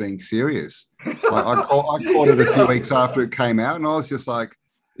that he was being serious. Like, I caught it a few weeks after it came out, and I was just like,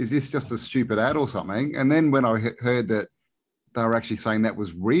 "Is this just a stupid ad or something?" And then when I heard that they were actually saying that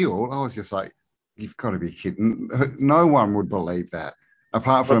was real, I was just like, "You've got to be kidding! No one would believe that,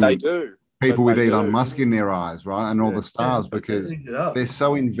 apart from people with Elon Musk in their eyes, right? And all the stars, because they're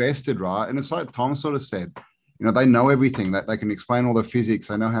so invested, right? And it's like Tom sort of said." You know, they know everything, that they can explain all the physics.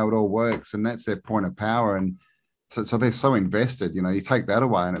 They know how it all works, and that's their point of power. And so they're so invested. You know, you take that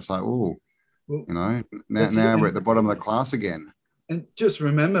away, and it's like, oh, you know, now we're at the bottom of the class again. And just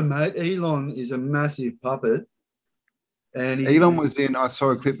remember, mate, Elon is a massive puppet. And Elon was in. I saw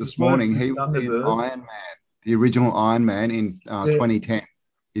a clip this morning. He was in Iron Man, the original Iron Man in 2010.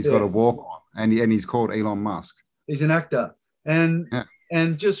 He's got a walk on, and he's called Elon Musk. He's an actor, and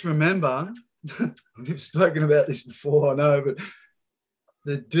just remember. We've spoken about this before, I know, but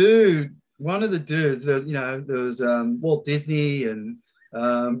one of the dudes, you know, there was Walt Disney and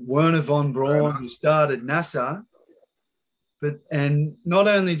Werner von Braun, who started NASA. And not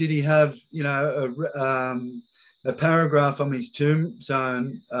only did he have, you know, a paragraph on his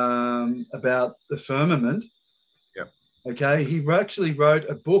tombstone about the firmament. Yeah. Okay, he actually wrote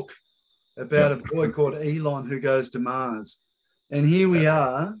a book about a boy called Elon who goes to Mars, and here we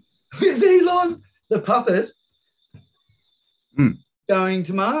are. With Elon, the puppet, going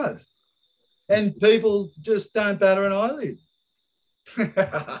to Mars. And people just don't batter an eyelid.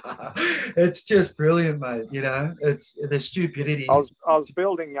 It's just brilliant, mate. You know, it's the stupidity. I was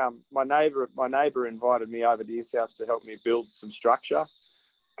building, my neighbor invited me over to his house to help me build some structure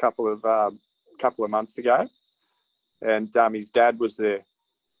a couple of months ago. And his dad was there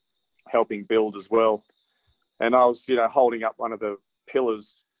helping build as well. And I was, you know, holding up one of the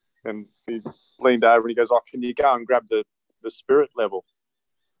pillars. And he leaned over and he goes, "Oh, can you go and grab the spirit level?"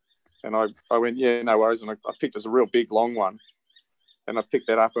 And I went, "Yeah, no worries." And I picked a real big, long one. And I picked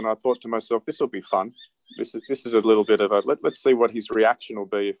that up and I thought to myself, this will be fun. This is a little bit of a, let's see what his reaction will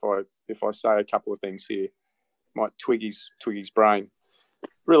be if I say a couple of things here. Might twig his brain.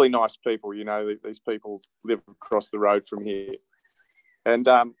 Really nice people, you know, these people live across the road from here. And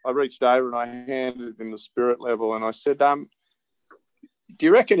I reached over and I handed him the spirit level and I said, "Do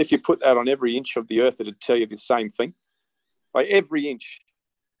you reckon if you put that on every inch of the earth, it'd tell you the same thing? Like every inch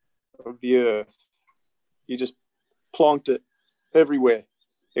of the earth, you just plonked it everywhere.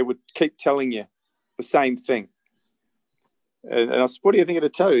 it would keep telling you the same thing. And I said, what do you think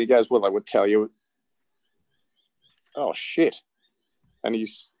it'd tell you? He goes, well, I would tell you, oh, shit. And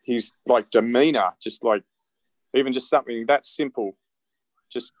he's like demeanor, just like, even just something that simple,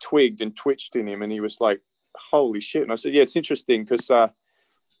 just twigged and twitched in him. And he was like, holy shit. And I said, yeah, it's interesting because,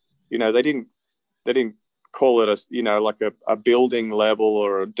 you know, they didn't call it a, you know, like a building level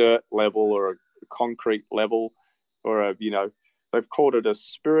or a dirt level or a concrete level or a, you know, they've called it a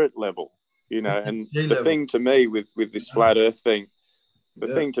spirit level, you know. And the thing to me with this flat earth thing,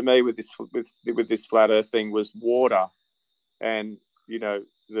 the thing to me with this flat earth thing was water. And, you know,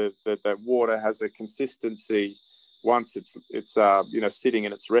 that water has a consistency once it's you know, sitting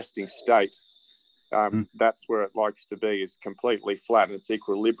in its resting state. That's where it likes to be, is completely flat, and its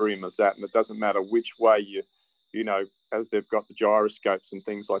equilibrium is that, and it doesn't matter which way you know, as they've got the gyroscopes and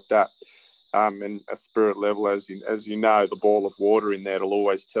things like that. And a spirit level, as you know, the ball of water in there, it'll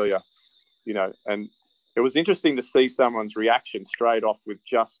always tell you, you know. And it was interesting to see someone's reaction straight off with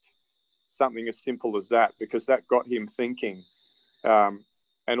just something as simple as that, because that got him thinking.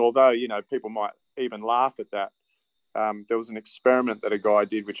 And although, you know, people might even laugh at that, there was an experiment that a guy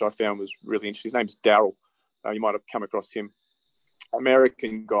did, which I found was really interesting. His name's Daryl. You might have come across him.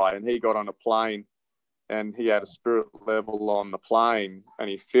 American guy, and he got on a plane and he had a spirit level on the plane, and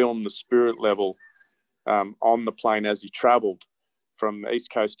he filmed the spirit level on the plane as he traveled from the East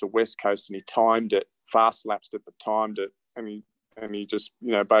Coast to West Coast, and he timed it, fast lapsed it, but timed it, and he just,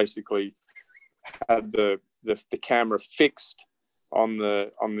 you know, basically had the camera fixed on the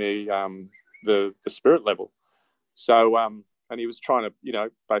spirit level. So and he was trying to, you know,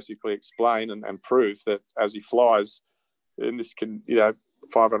 basically explain and prove that as he flies, and this can, you know,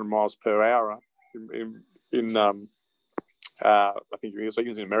 500 miles per hour in I think he was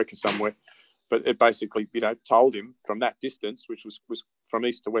in America somewhere, but it basically, you know, told him from that distance, which was from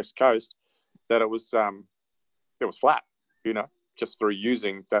east to west coast, that it was flat, you know, just through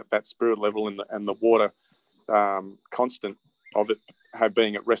using that spirit level and the water constant of it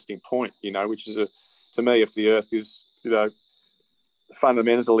being at resting point, you know, which is to me, if the earth is, you know,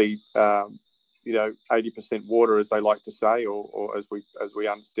 fundamentally, you know, 80% water, as they like to say, or as we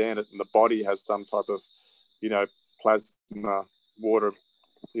understand it, and the body has some type of, you know, plasma, water,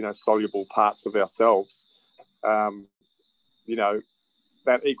 you know, soluble parts of ourselves, you know,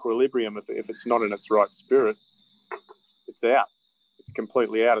 that equilibrium, if it's not in its right spirit, it's out. It's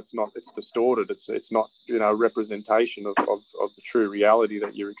completely out. It's distorted. It's not, you know, representation of the true reality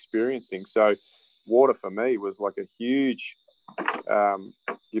that you're experiencing. So water for me was like a huge,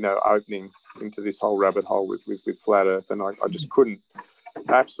 you know, opening into this whole rabbit hole with flat earth. And I just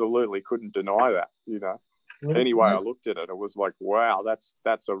absolutely couldn't deny that, you know. Any way I looked at it, it was like, wow,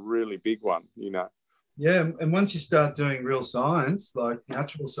 that's a really big one, you know. Yeah, and once you start doing real science, like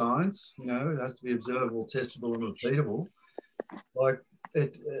natural science, you know, it has to be observable, testable, and repeatable. Like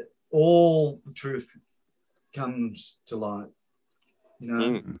all the truth comes to light, you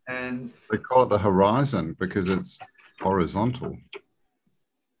know. And they call it the horizon because it's horizontal.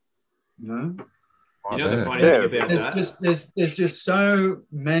 You know, right, you know the funny thing about that? There's just so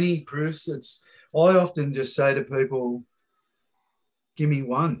many proofs. I often just say to people, give me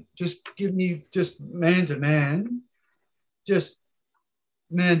one. Just give me man to man. Just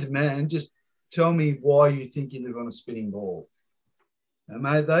tell me why you think you live on a spinning ball. And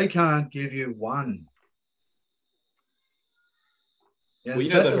mate, they can't give you one. Yeah, well,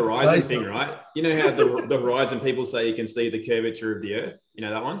 you know the horizon thing, right? You know how the horizon people say you can see the curvature of the earth. You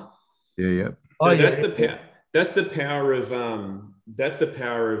know that one? Yeah. So that's the power. That's the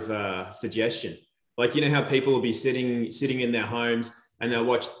power of suggestion. Like, you know how people will be sitting in their homes and they'll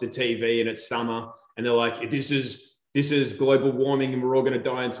watch the TV and it's summer and they're like, this is global warming and we're all going to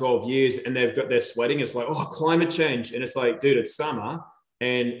die in 12 years. And they're sweating. It's like, oh, climate change. And it's like, dude, it's summer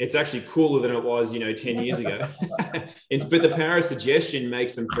and it's actually cooler than it was, 10 years ago. But the power of suggestion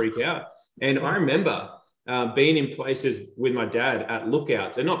makes them freak out. And I remember being in places with my dad at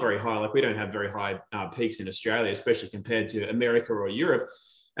lookouts, and not very high, like we don't have very high peaks in Australia, especially compared to America or Europe.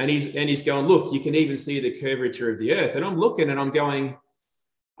 And he's going, look, you can even see the curvature of the earth. And I'm looking and I'm going,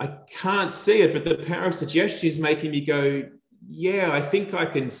 I can't see it, but the power of suggestion is making me go, yeah, I think I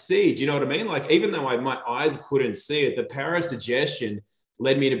can see. Do you know what I mean? Like, even though my eyes couldn't see it, the power of suggestion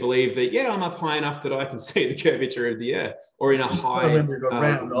led me to believe that, yeah, I'm up high enough that I can see the curvature of the earth, or in a high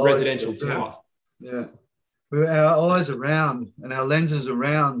residential tower. Yeah. Our eyes are round and our lenses are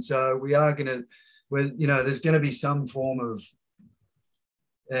round. So we are going to, there's going to be some form of,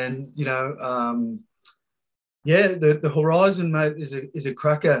 and, the horizon, mate, is a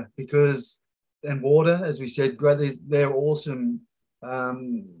cracker because, and water, as we said, they're awesome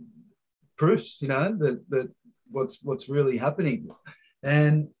proofs, that what's really happening.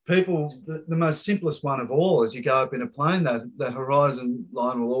 And people, the most simplest one of all is you go up in a plane, that the horizon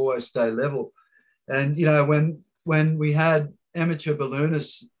line will always stay level. And, when we had amateur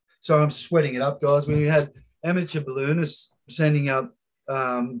balloonists, so I'm sweating it up, guys, when we had amateur balloonists sending up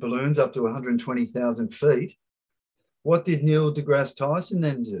balloons up to 120,000 feet, what did Neil deGrasse Tyson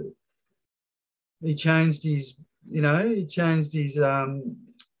then do? He changed his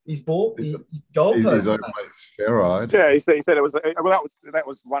ball, his goalpost. His open spheroid. Yeah, he said it was. Well, that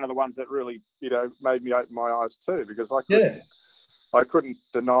was one of the ones that really, made me open my eyes too, because I couldn't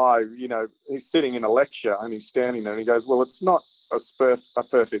deny. He's sitting in a lecture and he's standing there and he goes, "Well, it's not a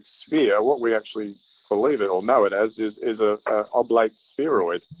perfect sphere. What we actually believe it or know it as is a oblate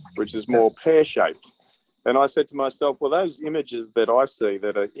spheroid, which is more pear-shaped." And I said to myself, well, those images that I see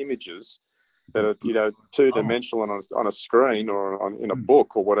that are images that are, two-dimensional on a screen or in a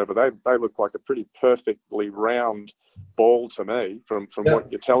book or whatever, they look like a pretty perfectly round ball to me from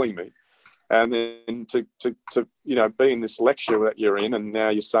what you're telling me. And then to be in this lecture that you're in, and now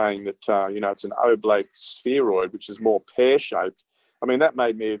you're saying that, it's an oblate spheroid, which is more pear-shaped. I mean, that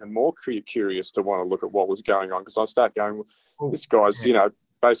made me even more curious to want to look at what was going on, because I start going, well, this guy's,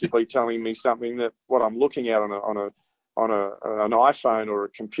 basically telling me something that what I'm looking at on an iPhone or a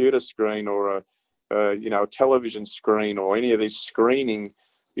computer screen or a television screen or any of these screening,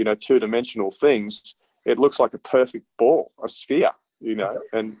 two-dimensional things, it looks like a perfect ball, a sphere,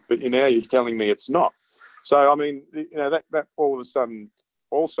 but now you're telling me it's not. So, I mean, that all of a sudden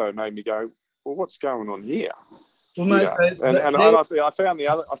also made me go, well, what's going on here? Well, mate, I found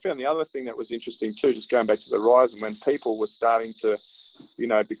the other thing that was interesting too, just going back to the horizon, when people were starting to,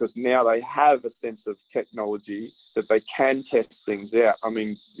 because now they have a sense of technology that they can test things out. I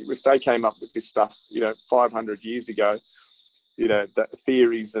mean, if they came up with this stuff, 500 years ago, the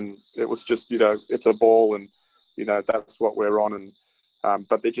theories, and it was just, it's a ball and, that's what we're on. And,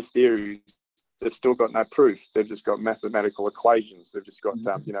 but they're just theories. They've still got no proof. They've just got mathematical equations. They've just got,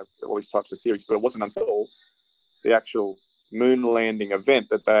 all these types of theories. But it wasn't until the actual moon landing event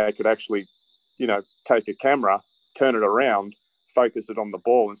that they could actually, take a camera, turn it around, focus it on the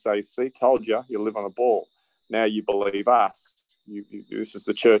ball and say, see, told you live on a ball. Now you believe us. This is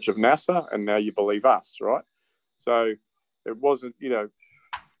the church of NASA, and now you believe us, right? So it wasn't,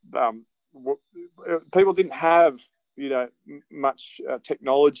 people didn't have, much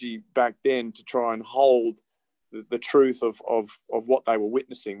technology back then to try and hold the truth of what they were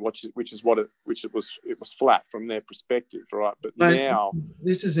witnessing, which it was flat from their perspective, right? But mate, now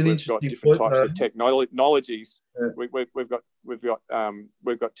this is an we've got different types of technologies. Yeah.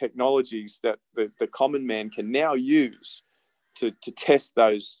 We've got technologies that the common man can now use to test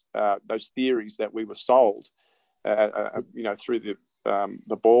those theories that we were sold, through the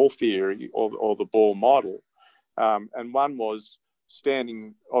ball theory or the ball model, and one was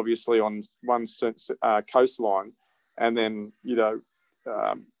standing obviously on one coastline, and then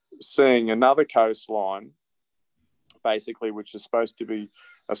seeing another coastline basically, which is supposed to be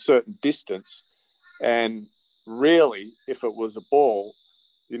a certain distance, and really if it was a ball,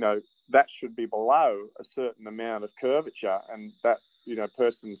 that should be below a certain amount of curvature, and that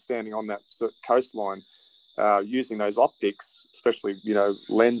person standing on that coastline using those optics, especially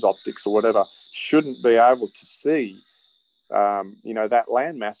lens optics or whatever, shouldn't be able to see that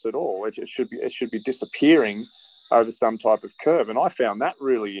landmass at all. It should be disappearing over some type of curve. And I found that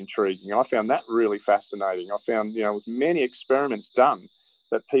really intriguing. I found that really fascinating. I found, there was many experiments done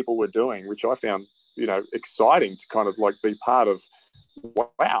that people were doing, which I found, exciting to kind of like be part of.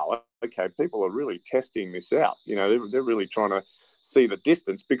 Wow, okay, people are really testing this out. They're really trying to see the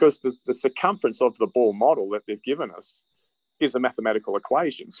distance, because the circumference of the ball model that they've given us is a mathematical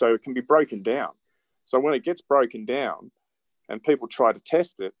equation. So it can be broken down. So when it gets broken down, and people try to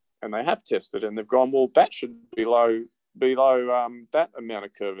test it, and they have tested it, and they've gone, well, that should be below that amount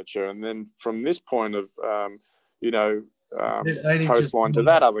of curvature, and then from this point of coastline to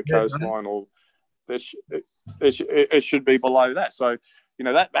that other coastline, or it should be below that. So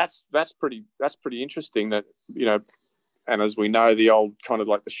that's pretty interesting. That and as we know, the old kind of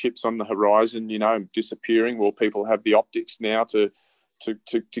like the ships on the horizon, disappearing. Well, people have the optics now to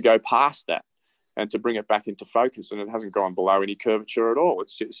go past that, and to bring it back into focus, and it hasn't gone below any curvature at all.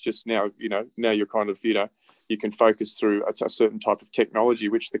 It's just now, now you're kind of, you can focus through a certain type of technology,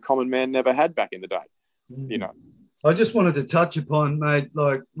 which the common man never had back in the day, I just wanted to touch upon, mate,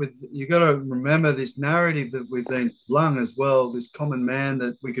 like you got to remember this narrative that we've been flung as well, this common man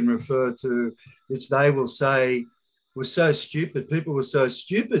that we can refer to, which they will say was so stupid. People were so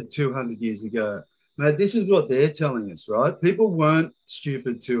stupid 200 years ago. Mate, this is what they're telling us, right? People weren't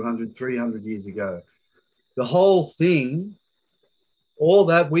stupid 200, 300 years ago. The whole thing, all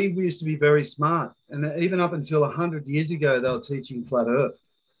that, we used to be very smart. And even up until 100 years ago, they were teaching flat earth.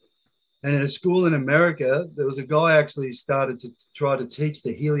 And in a school in America, there was a guy actually who started to try to teach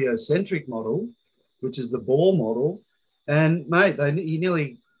the heliocentric model, which is the Bohr model. And, mate, he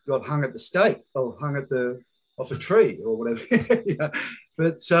nearly got hung at the stake or hung at off a tree or whatever. You know?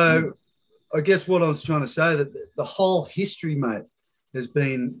 But so I guess what I was trying to say, that the whole history, mate, has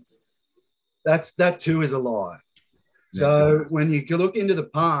been, that too is a lie. So when you look into the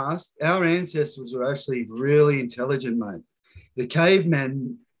past, our ancestors were actually really intelligent, mate. The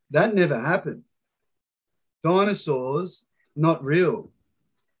cavemen, that never happened. Dinosaurs, not real.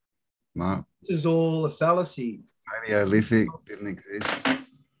 No. This is all a fallacy. Paleolithic didn't exist.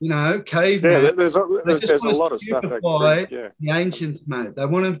 You know, cavemen. Yeah, there's a lot of stuff. The ancients, mate. They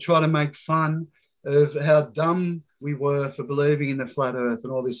want to try to make fun of how dumb we were for believing in the flat earth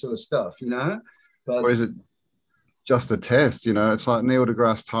and all this sort of stuff, you know? But, or is it just a test? You know, it's like Neil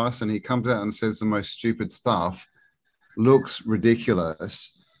deGrasse Tyson. He comes out and says the most stupid stuff, looks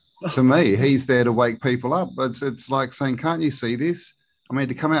ridiculous. To me, he's there to wake people up. It's like saying, can't you see this? I mean,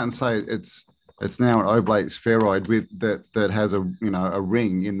 to come out and say it's now an oblate spheroid with that has a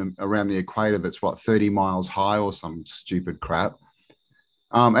ring around the equator that's 30 miles high or some stupid crap.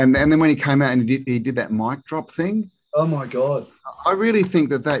 And then when he came out and he did that mic drop thing. Oh my God! I really think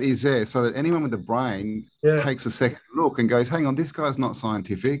that is there so that anyone with a brain takes a second look and goes, "Hang on, this guy's not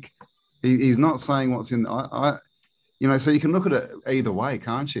scientific. He's not saying what's in." So you can look at it either way,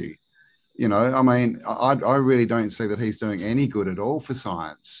 can't you? You know, I mean, I really don't see that he's doing any good at all for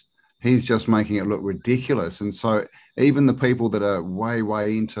science. He's just making it look ridiculous. And so even the people that are way,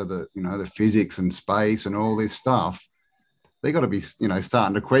 way into the physics and space and all this stuff, they got to be,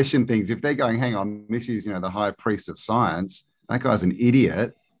 starting to question things. If they're going, hang on, this is, the high priest of science, that guy's an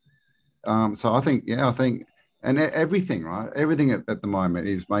idiot. So I think, and everything, right? Everything at the moment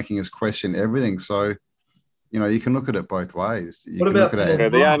is making us question everything. So, you can look at it both ways. What about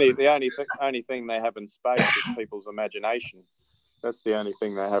the only thing they have in space is people's imagination. That's the only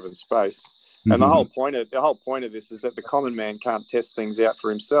thing they have in space. And the whole point of this is that the common man can't test things out for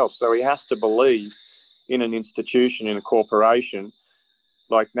himself. So he has to believe in an institution, in a corporation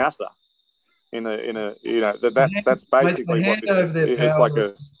like NASA. That's basically what this is. It's like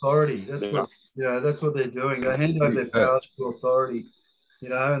authority. That's what they're doing. They hand over their powers to authority,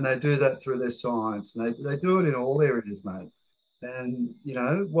 and they do that through their science. And they do it in all areas, mate. And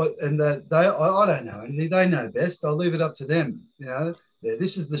I don't know anything. They know best. I'll leave it up to them.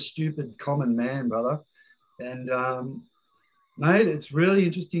 This is the stupid common man, brother. And mate, it's really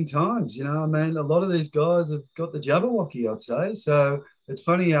interesting times. A lot of these guys have got the Jabberwocky, I'd say. So it's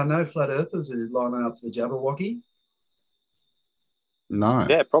funny how no flat earthers are lining up for the Jabberwocky. No.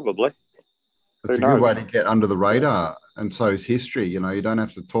 Yeah, probably. It's a good way to get under the radar. And so is history. You don't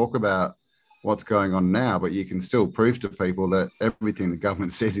have to talk about what's going on now, but you can still prove to people that everything the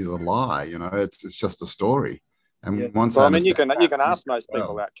government says is a lie. It's just a story. And you can ask most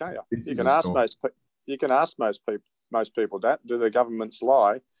people that, can't you? You can ask most people that, do the governments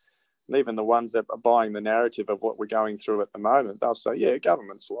lie? And even the ones that are buying the narrative of what we're going through at the moment, they'll say, yeah,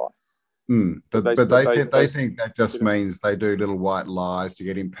 governments lie. But they think that just means they do little white lies to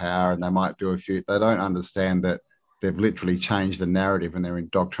get in power, and they might do a few. They don't understand that they've literally changed the narrative and they're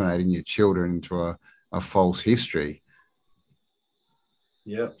indoctrinating your children into a false history.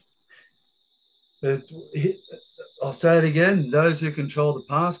 Yeah. But I'll say it again. Those who control the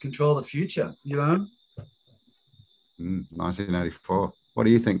past control the future, 1984. What do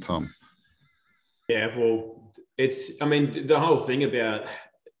you think, Tom? Yeah, well, the whole thing about,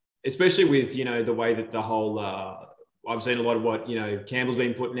 especially with, the way that the whole, I've seen a lot of what, Cambell's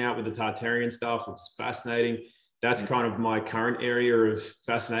been putting out with the Tartarian stuff. It's fascinating. That's kind of my current area of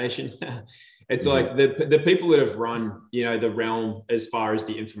fascination. It's like the people that have run, the realm as far as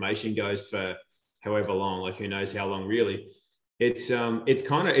the information goes for however long, like who knows how long really. It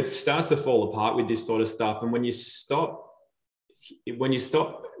starts to fall apart with this sort of stuff. And when you stop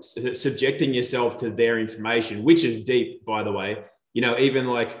subjecting yourself to their information, which is deep, by the way, even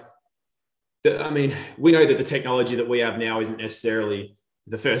like, we know that the technology that we have now isn't necessarily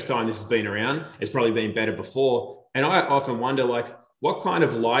the first time this has been around. It's probably been better before. And I often wonder, like, what kind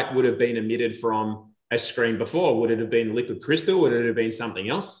of light would have been emitted from a screen before? Would it have been liquid crystal? Would it have been something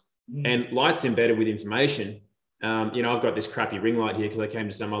else? And light's embedded with information. I've got this crappy ring light here because I came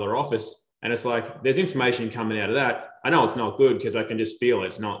to some other office, and it's like, there's information coming out of that. I know it's not good because I can just feel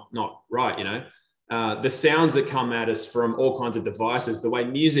it's not right, the sounds that come at us from all kinds of devices, the way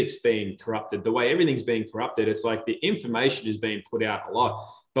music's being corrupted, the way everything's being corrupted, it's like the information is being put out a lot.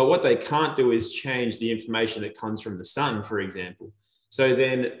 But what they can't do is change the information that comes from the sun, for example. So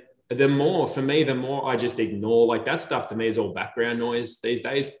then the more I just ignore, like that stuff to me is all background noise these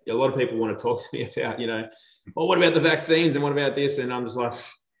days. A lot of people want to talk to me about, well, what about the vaccines and what about this? And I'm just like,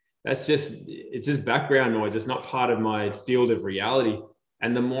 it's just background noise. It's not part of my field of reality.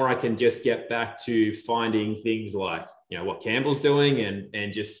 And the more I can just get back to finding things like, what Cambell's doing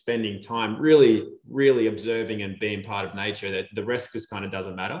and just spending time really, really observing and being part of nature, that the rest just kind of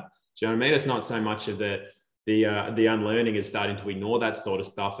doesn't matter. Do you know what I mean? It's not so much of the unlearning is starting to ignore that sort of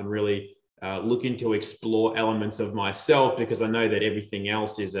stuff and really looking to explore elements of myself, because I know that everything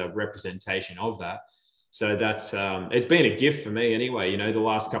else is a representation of that. So that's it's been a gift for me anyway, the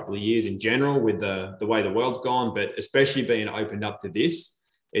last couple of years in general with the way the world's gone, but especially being opened up to this,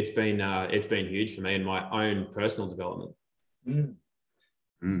 it's been huge for me in my own personal development. Mm.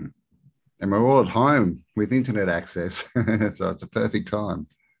 Mm. And we're all at home with internet access, so it's a perfect time.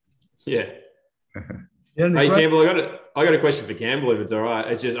 Yeah. Hey, Cambell, I got a question for Cambell, if it's all right.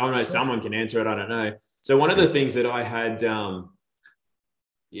 It's just, I don't know, someone can answer it, I don't know. So one of the things that I had,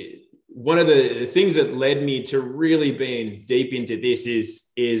 one of the things that led me to really being deep into this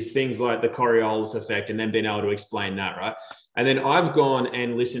is things like the Coriolis effect, and then being able to explain that, right? And then I've gone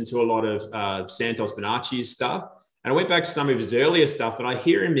and listened to a lot of Santos Bonacci's stuff, and I went back to some of his earlier stuff, and I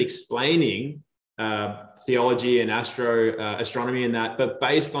hear him explaining theology and astronomy and that, but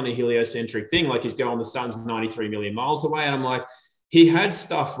based on a heliocentric thing, like he's going, the sun's 93 million miles away, and I'm like, he had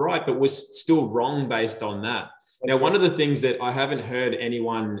stuff right, but was still wrong based on that. Now, one of the things that I haven't heard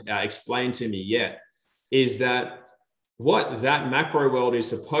anyone explain to me yet is that what that macro world is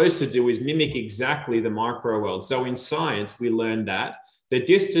supposed to do is mimic exactly the micro world. So in science, we learned that the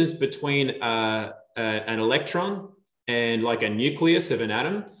distance between an electron and like a nucleus of an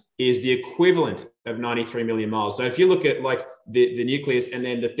atom is the equivalent of 93 million miles. So if you look at like the nucleus and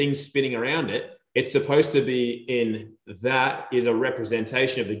then the thing spinning around it, it's supposed to be in that is a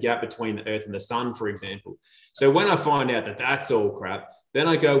representation of the gap between the Earth and the sun, for example. So when I find out that that's all crap, then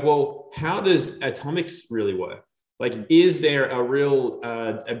I go, well, how does atomics really work? Like, is there a real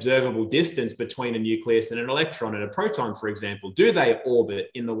observable distance between a nucleus and an electron and a proton, for example? Do they orbit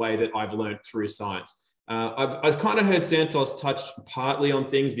in the way that I've learned through science? I've kind of heard Santos touch partly on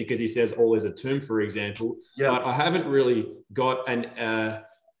things because he says all is a tomb, for example, but I haven't really got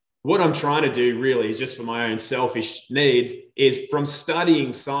what I'm trying to do really is just for my own selfish needs is from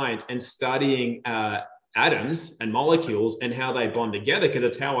studying science and studying atoms and molecules and how they bond together, because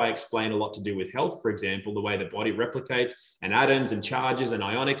it's how I explain a lot to do with health, for example, the way the body replicates and atoms and charges and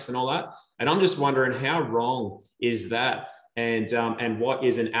ionics and all that. And I'm just wondering, how wrong is that? And what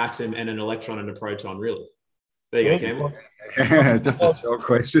is an atom and an electron and a proton really? There you go, Cambell. Just a short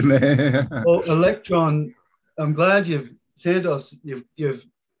question there. Well, electron, I'm glad you've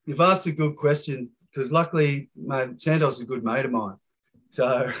asked a good question, because luckily, mate, Santos is a good mate of mine.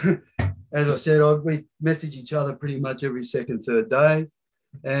 So, as I said, we message each other pretty much every second, third day.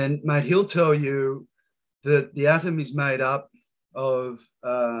 And, mate, he'll tell you that the atom is made up of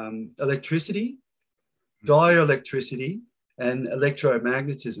electricity, dielectricity, and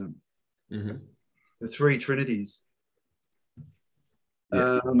electromagnetism. Mm-hmm. The three trinities.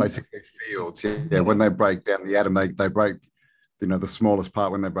 Basically fields. Yeah, when they break down the atom, they break, the smallest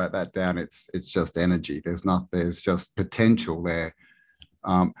part. When they break that down, it's just energy. There's just potential there.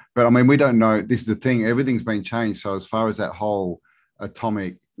 But I mean, we don't know. This is the thing. Everything's been changed. So as far as that whole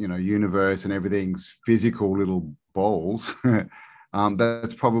atomic, universe and everything's physical little balls,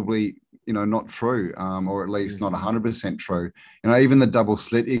 that's probably not true, or at least not 100% true. Even the double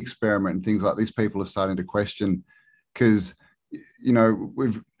slit experiment and things like this, people are starting to question, because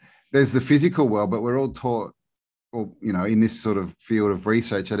there's the physical world, but we're all taught, or in this sort of field of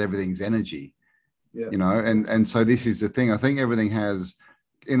research, that everything's energy. And so this is the thing. I think everything has,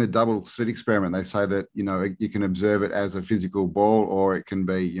 in the double slit experiment, they say that you can observe it as a physical ball, or it can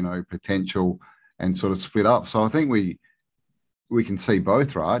be potential and sort of split up. So I think we can see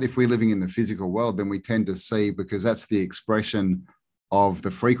both, right? If we're living in the physical world, then we tend to see, because that's the expression of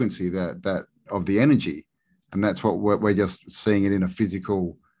the frequency that of the energy, and that's what we're just seeing it in a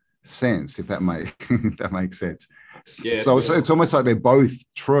physical sense, if that makes sense. Yeah, so it's almost like they're both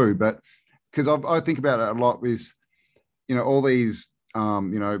true, but because I think about it a lot with all these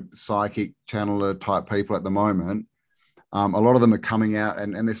psychic channeler type people at the moment. A lot of them are coming out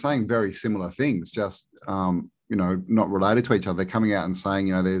and they're saying very similar things, just not related to each other. They're coming out and saying,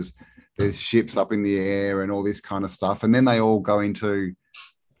 there's ships up in the air and all this kind of stuff. And then they all go into,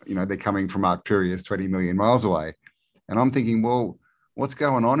 they're coming from Arcturus 20 million miles away. And I'm thinking, well, what's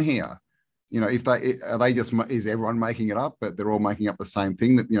going on here? If is everyone making it up, but they're all making up the same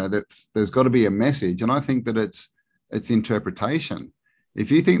thing? There's got to be a message. And I think that it's interpretation.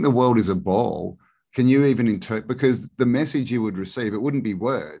 If you think the world is a ball, can you even interpret? Because the message you would receive, it wouldn't be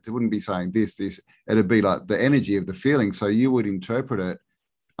words. It wouldn't be saying this. It'd be like the energy of the feeling. So you would interpret it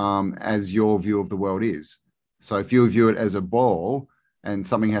as your view of the world is. So if you view it as a ball and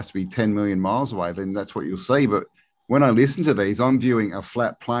something has to be 10 million miles away, then that's what you'll see. But when I listen to these, I'm viewing a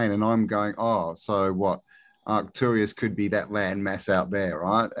flat plane and I'm going, oh, so what? Arcturus could be that land mass out there,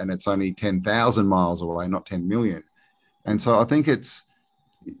 right? And it's only 10,000 miles away, not 10 million. And so I think it's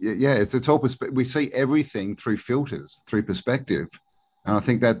all we see everything through filters, through perspective. And I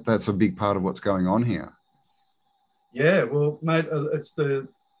think that's a big part of what's going on here. Yeah, well, mate,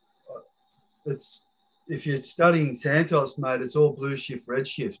 if you're studying Santos, mate, it's all blue shift, red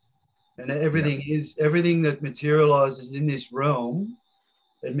shift. And everything that materializes in this realm,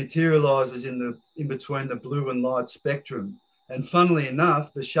 it materializes in between the blue and light spectrum. And funnily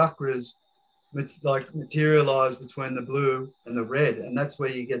enough, the chakras materialize between the blue and the red, and that's where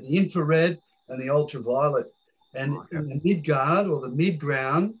you get the infrared and the ultraviolet. And in the Midgard or the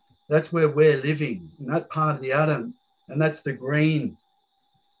midground, that's where we're living, in that part of the atom, and that's the green.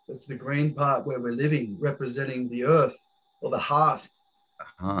 That's the green part where we're living, representing the earth or the heart. The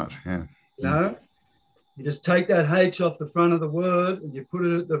heart, yeah. You just take that H off the front of the word and you put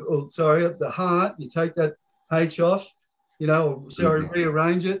it at the heart. You take that H off,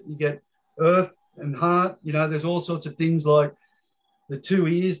 rearrange it. You get earth and heart. There's all sorts of things like the two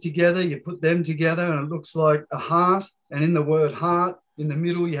ears together. You put them together and it looks like a heart. And in the word heart, in the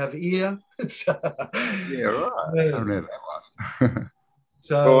middle, you have ear. Yeah, right. I don't know that one.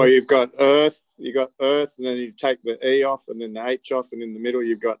 So you've got earth, and then you take the E off and then the H off, and in the middle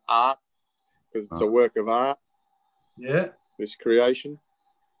you've got art, because it's a work of art. Yeah. This creation.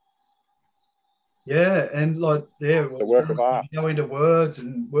 Yeah, and it's a work of art. Go into words,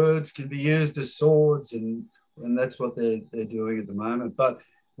 and words can be used as swords, and that's what they're doing at the moment. But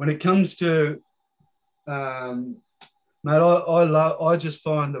when it comes to, mate, I just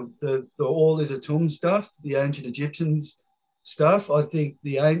find the all is a tomb stuff, the ancient Egyptians stuff. I think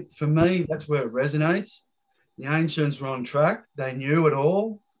for me, that's where it resonates. The ancients were on track. They knew it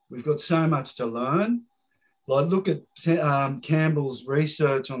all. We've got so much to learn. Like, look at Cambell's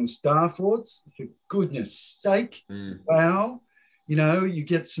research on star forts. For goodness sake, wow. You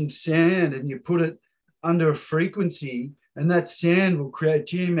get some sand and you put it under a frequency, and that sand will create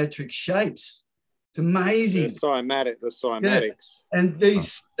geometric shapes. It's amazing. The cymatics. Yeah. And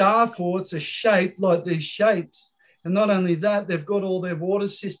these star forts are shaped like these shapes. And not only that, they've got all their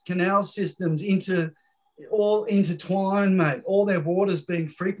canal systems all intertwined, mate. All their water's being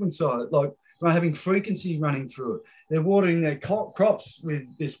frequencized, like having frequency running through it. They're watering their crops with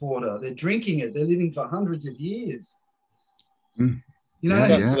this water. They're drinking it. They're living for hundreds of years. That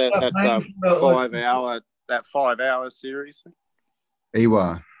 5 hour series.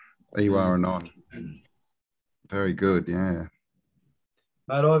 Iwa or not. Very good, yeah.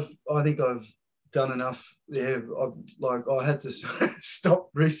 Mate, I think I've done enough there. I had to stop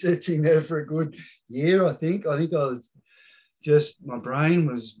researching there for a good year, I think. I was just, my brain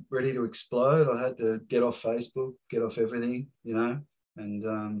was ready to explode. I had to get off Facebook, get off everything, and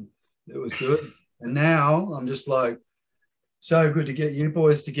it was good. And now I'm just like, so good to get you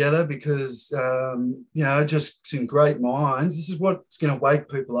boys together because, just some great minds. This is what's going to wake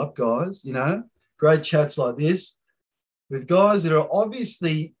people up, guys, great chats like this with guys that are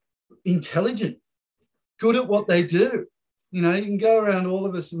obviously intelligent, good at what they do. You can go around all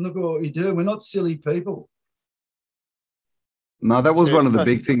of us and look at what we do. We're not silly people. No, that was one of the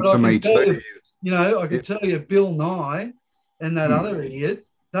big things for me too. I could tell you Bill Nye and that other idiot,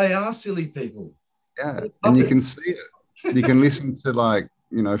 they are silly people. Yeah, and you can see it. You can listen to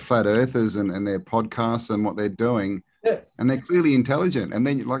flat earthers and their podcasts and what they're doing. Yeah. And they're clearly intelligent. And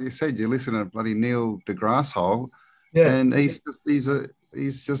then, like you said, you listen to bloody Neil deGrasse Hole, and he's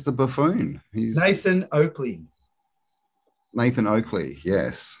just a buffoon. Nathan Oakley,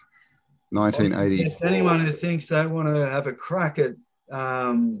 yes. 1980. If anyone who thinks they want to have a crack at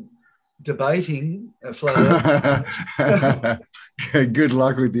debating a flat earth. Good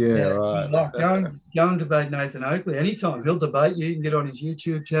luck with right. Good luck. Go and debate Nathan Oakley anytime. He'll debate you. You can get on his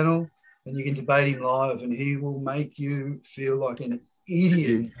YouTube channel and you can debate him live, and he will make you feel like an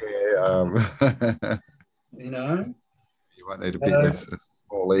idiot. Yeah. You won't need a big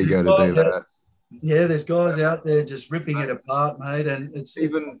small ego to do that. Yeah, there's guys out there just ripping it apart, mate. And it's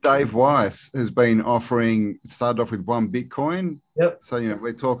Even Dave Weiss has been offering, started off with 1 Bitcoin. Yep. So,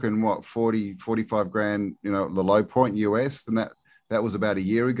 we're talking what, 40, 45 grand, the low point US. And that was about a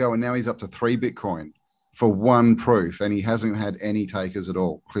year ago. And now he's up to 3 Bitcoin for 1 proof. And he hasn't had any takers at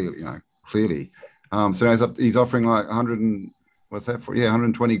all, clearly. So now he's offering like 100 and what's that for? Yeah,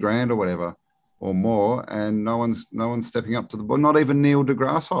 120 grand or whatever or more. And no one's stepping up to the board, not even Neil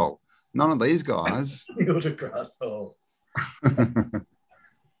deGrasse Tyson. None of these guys. Neil deGrasse Tyson.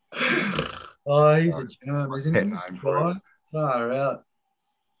 Oh, he's a germ, isn't he? Far out.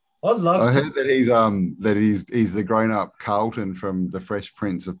 I heard that he's the grown-up Carlton from the Fresh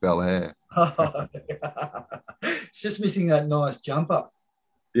Prince of Bel-Air. It's just missing that nice jumper.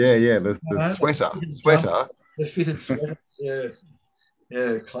 Yeah, the sweater. The fitted sweater.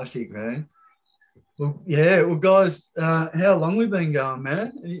 Yeah, classic, man. Well, guys, how long we been going,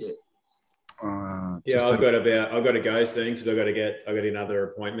 man? I've got to go soon because I got another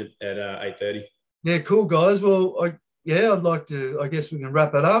appointment at 8:30. Yeah, cool, guys. Well, I'd like to. I guess we can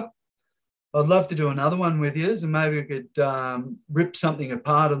wrap it up. I'd love to do another one with you, and maybe we could rip something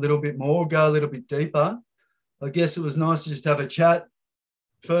apart a little bit more, go a little bit deeper. I guess it was nice to just have a chat.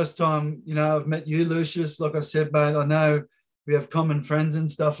 First time, I've met you, Lucious. Like I said, mate, I know we have common friends and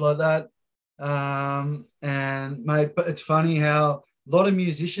stuff like that. And mate, but it's funny how a lot of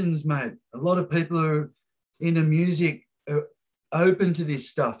musicians, mate, a lot of people who are into music are open to this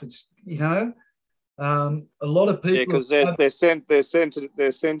stuff. It's, a lot of people. Yeah, because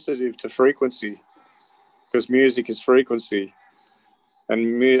they're sensitive to frequency, because music is frequency,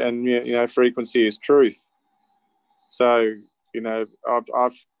 and frequency is truth. So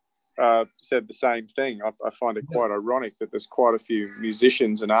I've said the same thing. I find it quite ironic that there's quite a few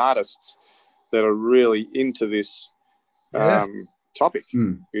musicians and artists that are really into this topic.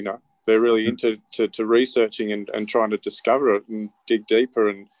 They're really into researching and trying to discover it and dig deeper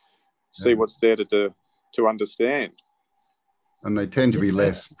and see what's there to understand. And they tend to be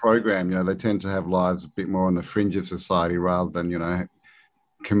less programmed. They tend to have lives a bit more on the fringe of society rather than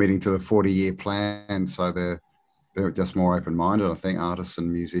committing to the 40-year plan. So they're just more open-minded, I think, artists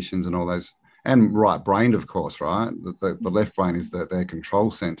and musicians and all those, and right-brained, of course, right? The left brain is their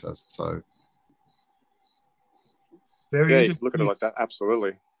control center. So you look at it like that,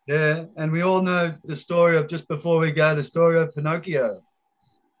 absolutely. Yeah, and we all know the story of, just before we go, the story of Pinocchio.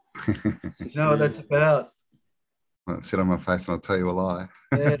 You know what that's about? Well, sit on my face and I'll tell you a lie.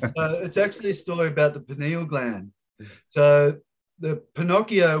 Yeah, so it's actually a story about the pineal gland. So the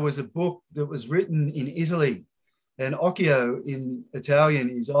Pinocchio was a book that was written in Italy, and occhio in Italian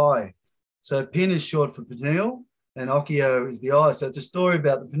is eye. So pin is short for pineal, and occhio is the eye. So it's a story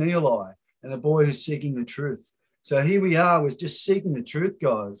about the pineal eye and a boy who's seeking the truth. So here we are, we're just seeking the truth,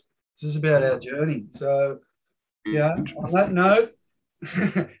 guys. This is about our journey. So, on that note,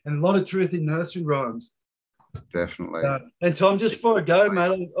 and a lot of truth in nursery rhymes. Definitely. And Tom, just before I go,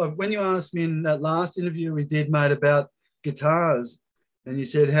 mate, when you asked me in that last interview we did, mate, about guitars, and you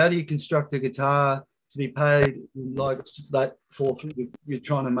said, how do you construct a guitar to be paid like that you're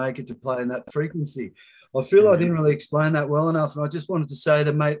trying to make it to play in that frequency? I feel I didn't really explain that well enough, and I just wanted to say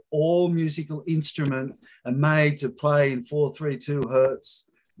that, mate, all musical instruments are made to play in 432 hertz,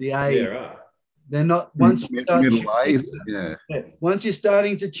 the A. Yeah, right. They're not, once you start once you're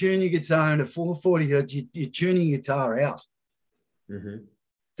starting to tune your guitar into 440 hertz, you're tuning your guitar out. Mm-hmm.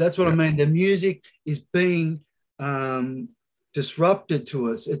 So that's what I mean. The music is being disrupted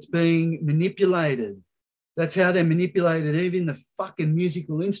to us. It's being manipulated. That's how they're manipulated, even the fucking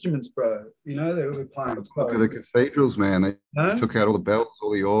musical instruments, bro. They were playing. Look at the cathedrals, man. They took out all the bells,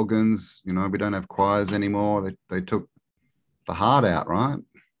 all the organs. We don't have choirs anymore. They took the heart out, right?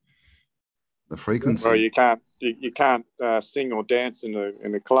 The frequency. Well, you can't sing or dance in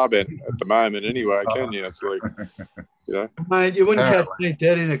the club at the moment anyway, can you? It's like, Mate, you wouldn't catch me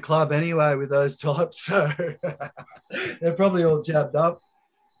dead in a club anyway with those types. So they're probably all jabbed up,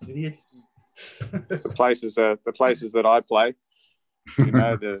 idiots. The places that I play,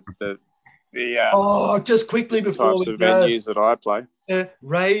 just quickly before types of venues that I play.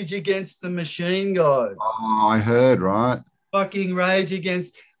 Rage Against the Machine, guys. Oh, I heard, right? Fucking Rage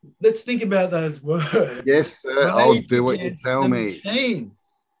Against. Let's think about those words. Yes, sir. I'll do what you tell me. Machine.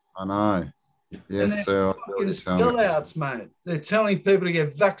 I know. Yes, sir. Fucking sellouts, mate. They're telling people to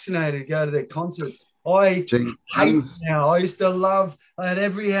get vaccinated to go to their concerts. I hate now. I used to love. I had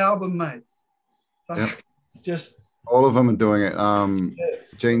every album, mate. Just all of them are doing it.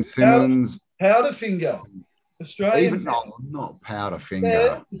 Gene Simmons, Powderfinger, Australian. Even not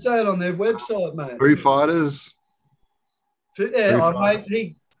Powderfinger. Say it on their website, mate. Foo Fighters.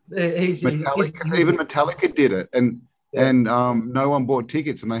 Mate. Metallica, even Metallica did it, and no one bought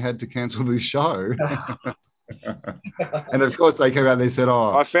tickets, and they had to cancel this show. And of course, they came out and they said,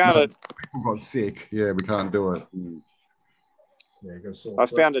 "Oh, I found it. People got sick. Yeah, we can't do it." I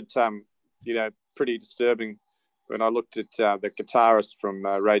found it, pretty disturbing when I looked at the guitarist from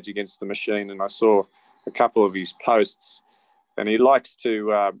Rage Against the Machine, and I saw a couple of his posts, and he likes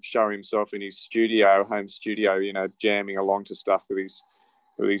to show himself in his studio, home studio, jamming along to stuff with his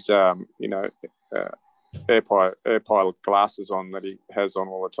air pilot glasses on that he has on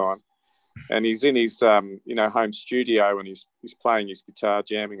all the time. And he's in his, home studio, and he's playing his guitar,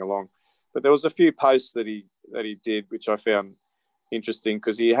 jamming along. But there was a few posts that he did, which I found interesting,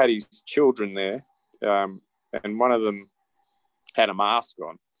 because he had his children there, and one of them had a mask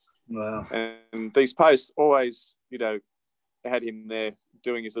on. Wow. And these posts always, had him there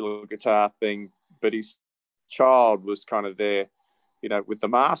doing his little guitar thing, but his child was kind of there, with the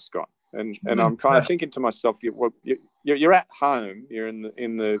mask on. And I'm kind of thinking to myself, you're at home, you're in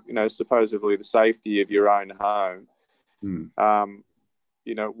the supposedly the safety of your own home.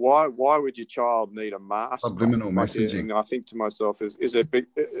 Why would your child need a mask? Subliminal messaging. And I think to myself, is it?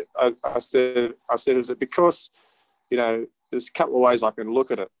 I said, is it because, there's a couple of ways I can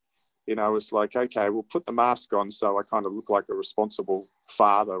look at it. It's like, okay, we'll put the mask on so I kind of look like a responsible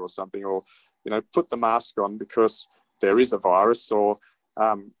father or something, or, put the mask on because there is a virus, or,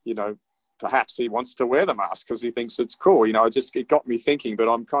 perhaps he wants to wear the mask because he thinks it's cool. It got me thinking, but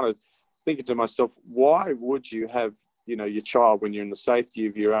I'm kind of thinking to myself, why would you have, your child when you're in the safety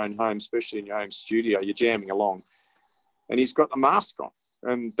of your own home, especially in your home studio, you're jamming along, and he's got the mask on?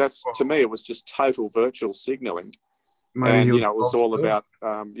 And that's, to me, it was just total virtual signaling. Maybe it was all about,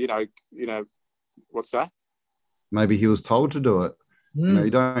 what's that? Maybe he was told to do it. You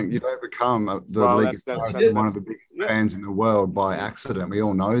don't become one of the biggest bands in the world by accident. We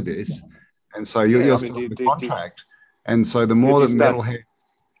all know this, and so you're still in the contract. And so the more that metalhead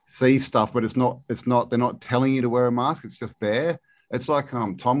see stuff, but it's not. They're not telling you to wear a mask. It's just there. It's like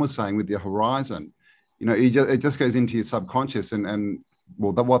Tom was saying with your Horizon. It just goes into your subconscious, and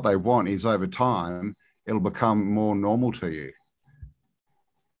what they want is over time it'll become more normal to you.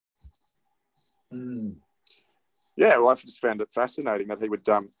 Yeah, well, I just found it fascinating that he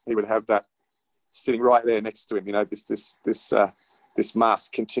would have that sitting right there next to him. This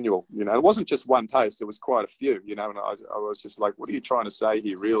mask continual. It wasn't just one post; it was quite a few. And I was just like, "What are you trying to say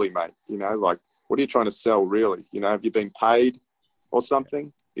here, really, mate? Like, what are you trying to sell, really? Have you been paid or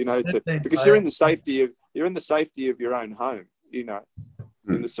something? Because you're in the safety of your own home. You're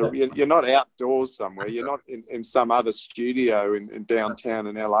not outdoors somewhere. You're not in some other studio in downtown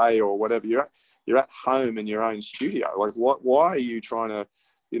in LA or whatever. You're at home in your own studio. Like, why are you trying to,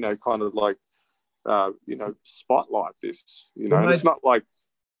 kind of like, spotlight this? And it's not like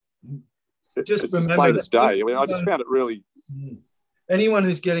it's as plain as day. I mean, I just found it really. Anyone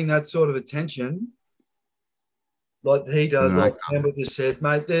who's getting that sort of attention, like he does, like Cambell just said,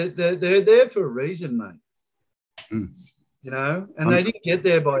 mate, they're there for a reason, mate. And they didn't get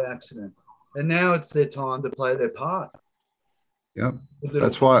there by accident. And now it's their time to play their part. Yep.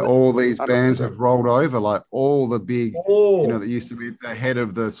 That's why all these bands have rolled over, like all the big, that used to be the head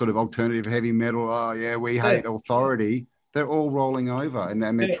of the sort of alternative heavy metal. Oh, yeah, we hate authority. They're all rolling over, and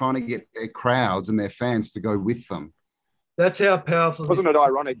they're trying to get their crowds and their fans to go with them. That's how powerful. Wasn't it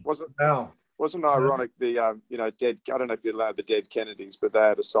ironic? Wasn't ironic? The dead. I don't know if you allowed the Dead Kennedys, but they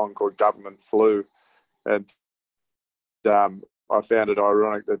had a song called "Government Flu," and I found it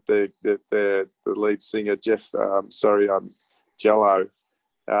ironic that the lead singer Jello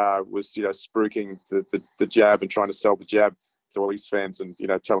was spruiking the jab and trying to sell the jab to all his fans, and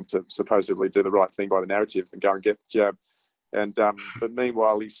tell them to supposedly do the right thing by the narrative and go and get the jab. And but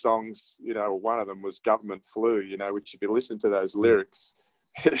meanwhile, his songs, one of them was "Government Flu," which if you listen to those lyrics,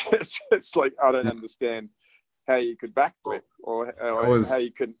 it's like, I don't understand how you could backflip or how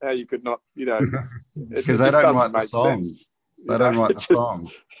you could not, because they don't write the songs. They don't write the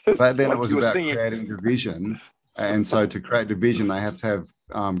songs. But then it was about creating division. And so to create division, they have to have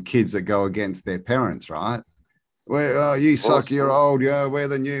kids that go against their parents, right? Well, you suck, you're old, yeah, we're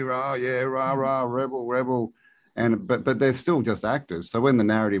the new, rah, rebel. But they're still just actors. So when the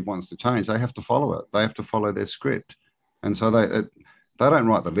narrative wants to change, they have to follow it. They have to follow their script. And so they don't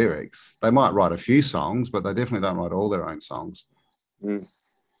write the lyrics. They might write a few songs, but they definitely don't write all their own songs.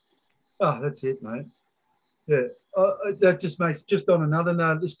 Oh, that's it, mate. Yeah, that just makes, just on another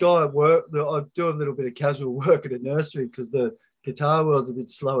note, this guy at work, I do a little bit of casual work at a nursery because the guitar world's a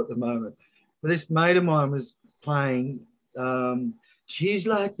bit slow at the moment. But this mate of mine was playing She's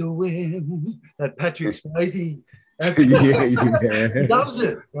Like the Wind, that Patrick Swayze He loves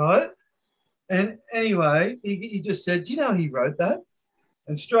it, right? And anyway, he just said, "Do you know he wrote that?"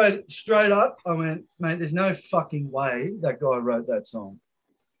 And straight up, I went, "Mate, there's no fucking way that guy wrote that song."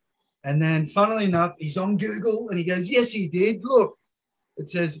 And then, funnily enough, he's on Google and he goes, "Yes, he did. Look, it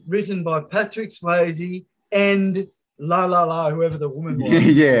says written by Patrick Swayze and La La La, whoever the woman was."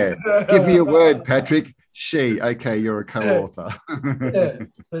 Yeah. Give me a word, Patrick. She. Okay, you're a co-author. Yeah,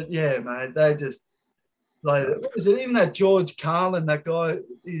 but yeah, mate, they just like, what is it? Even that George Carlin, that guy,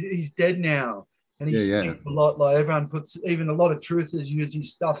 he's dead now, and he speaks a lot. Like everyone puts, even a lot of truthers use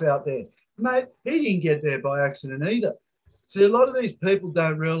his stuff out there, mate. He didn't get there by accident either. See, a lot of these people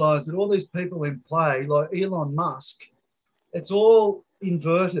don't realize that all these people in play, like Elon Musk, it's all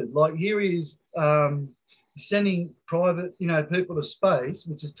inverted. Like here he is sending private, people to space,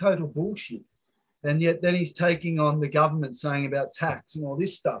 which is total bullshit. And yet then he's taking on the government saying about tax and all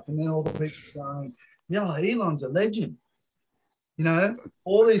this stuff. And then all the people going, "Yeah, Elon's a legend."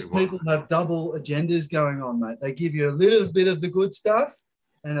 All these people have double agendas going on, mate. They give you a little bit of the good stuff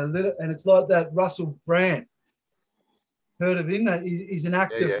and and it's like that Russell Brand. Heard of him? That he's an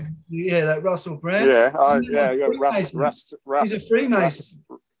actor. Yeah, that Russell Brand. Yeah, You got Russ. He's a Freemason.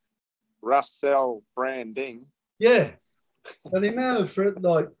 Russell Branding. Yeah. So the amount of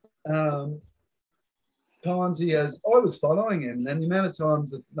times he has, I was following him, and then the amount of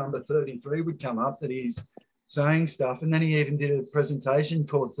times that number 33 would come up that he's saying stuff, and then he even did a presentation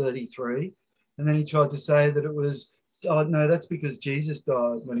called 33, and then he tried to say that it was, "Oh no, that's because Jesus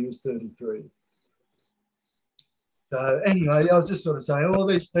died when he was 33." So anyway, I was just sort of saying, all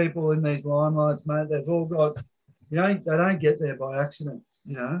these people in these limelights, mate, they've all got, they don't get there by accident,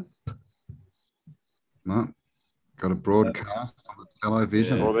 No, got a broadcast on the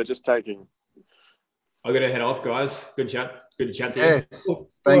television. Well, they're just taking. I'm going to head off, guys. Good chat. Good to chat to you. Yes.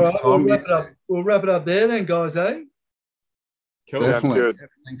 Thanks, right, Tom. We'll wrap it up there then, guys, eh? Cool. Definitely. Good.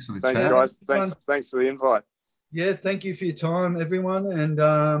 Thanks for the Thanks, chat. guys. Thanks for the invite. Yeah, thank you for your time, everyone. And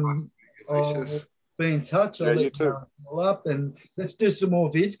I'll be in touch. I'll you too. All up, and let's do some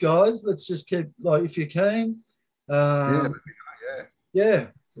more vids, guys. Let's just keep, if you can. Yeah,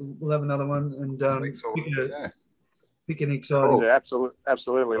 we'll have another one and pick an exciting. Cool. Yeah,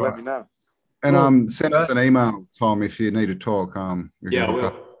 absolutely. Let me know. And send us an email, Tom, if you need to talk. Yeah, I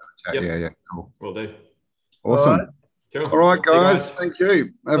will. Yep. Yeah, cool. Will do. Awesome. All right, cool. All right, guys. Thank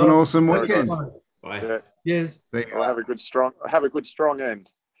you. Have an awesome weekend. Bye. Yeah. Yes. Have a good strong end.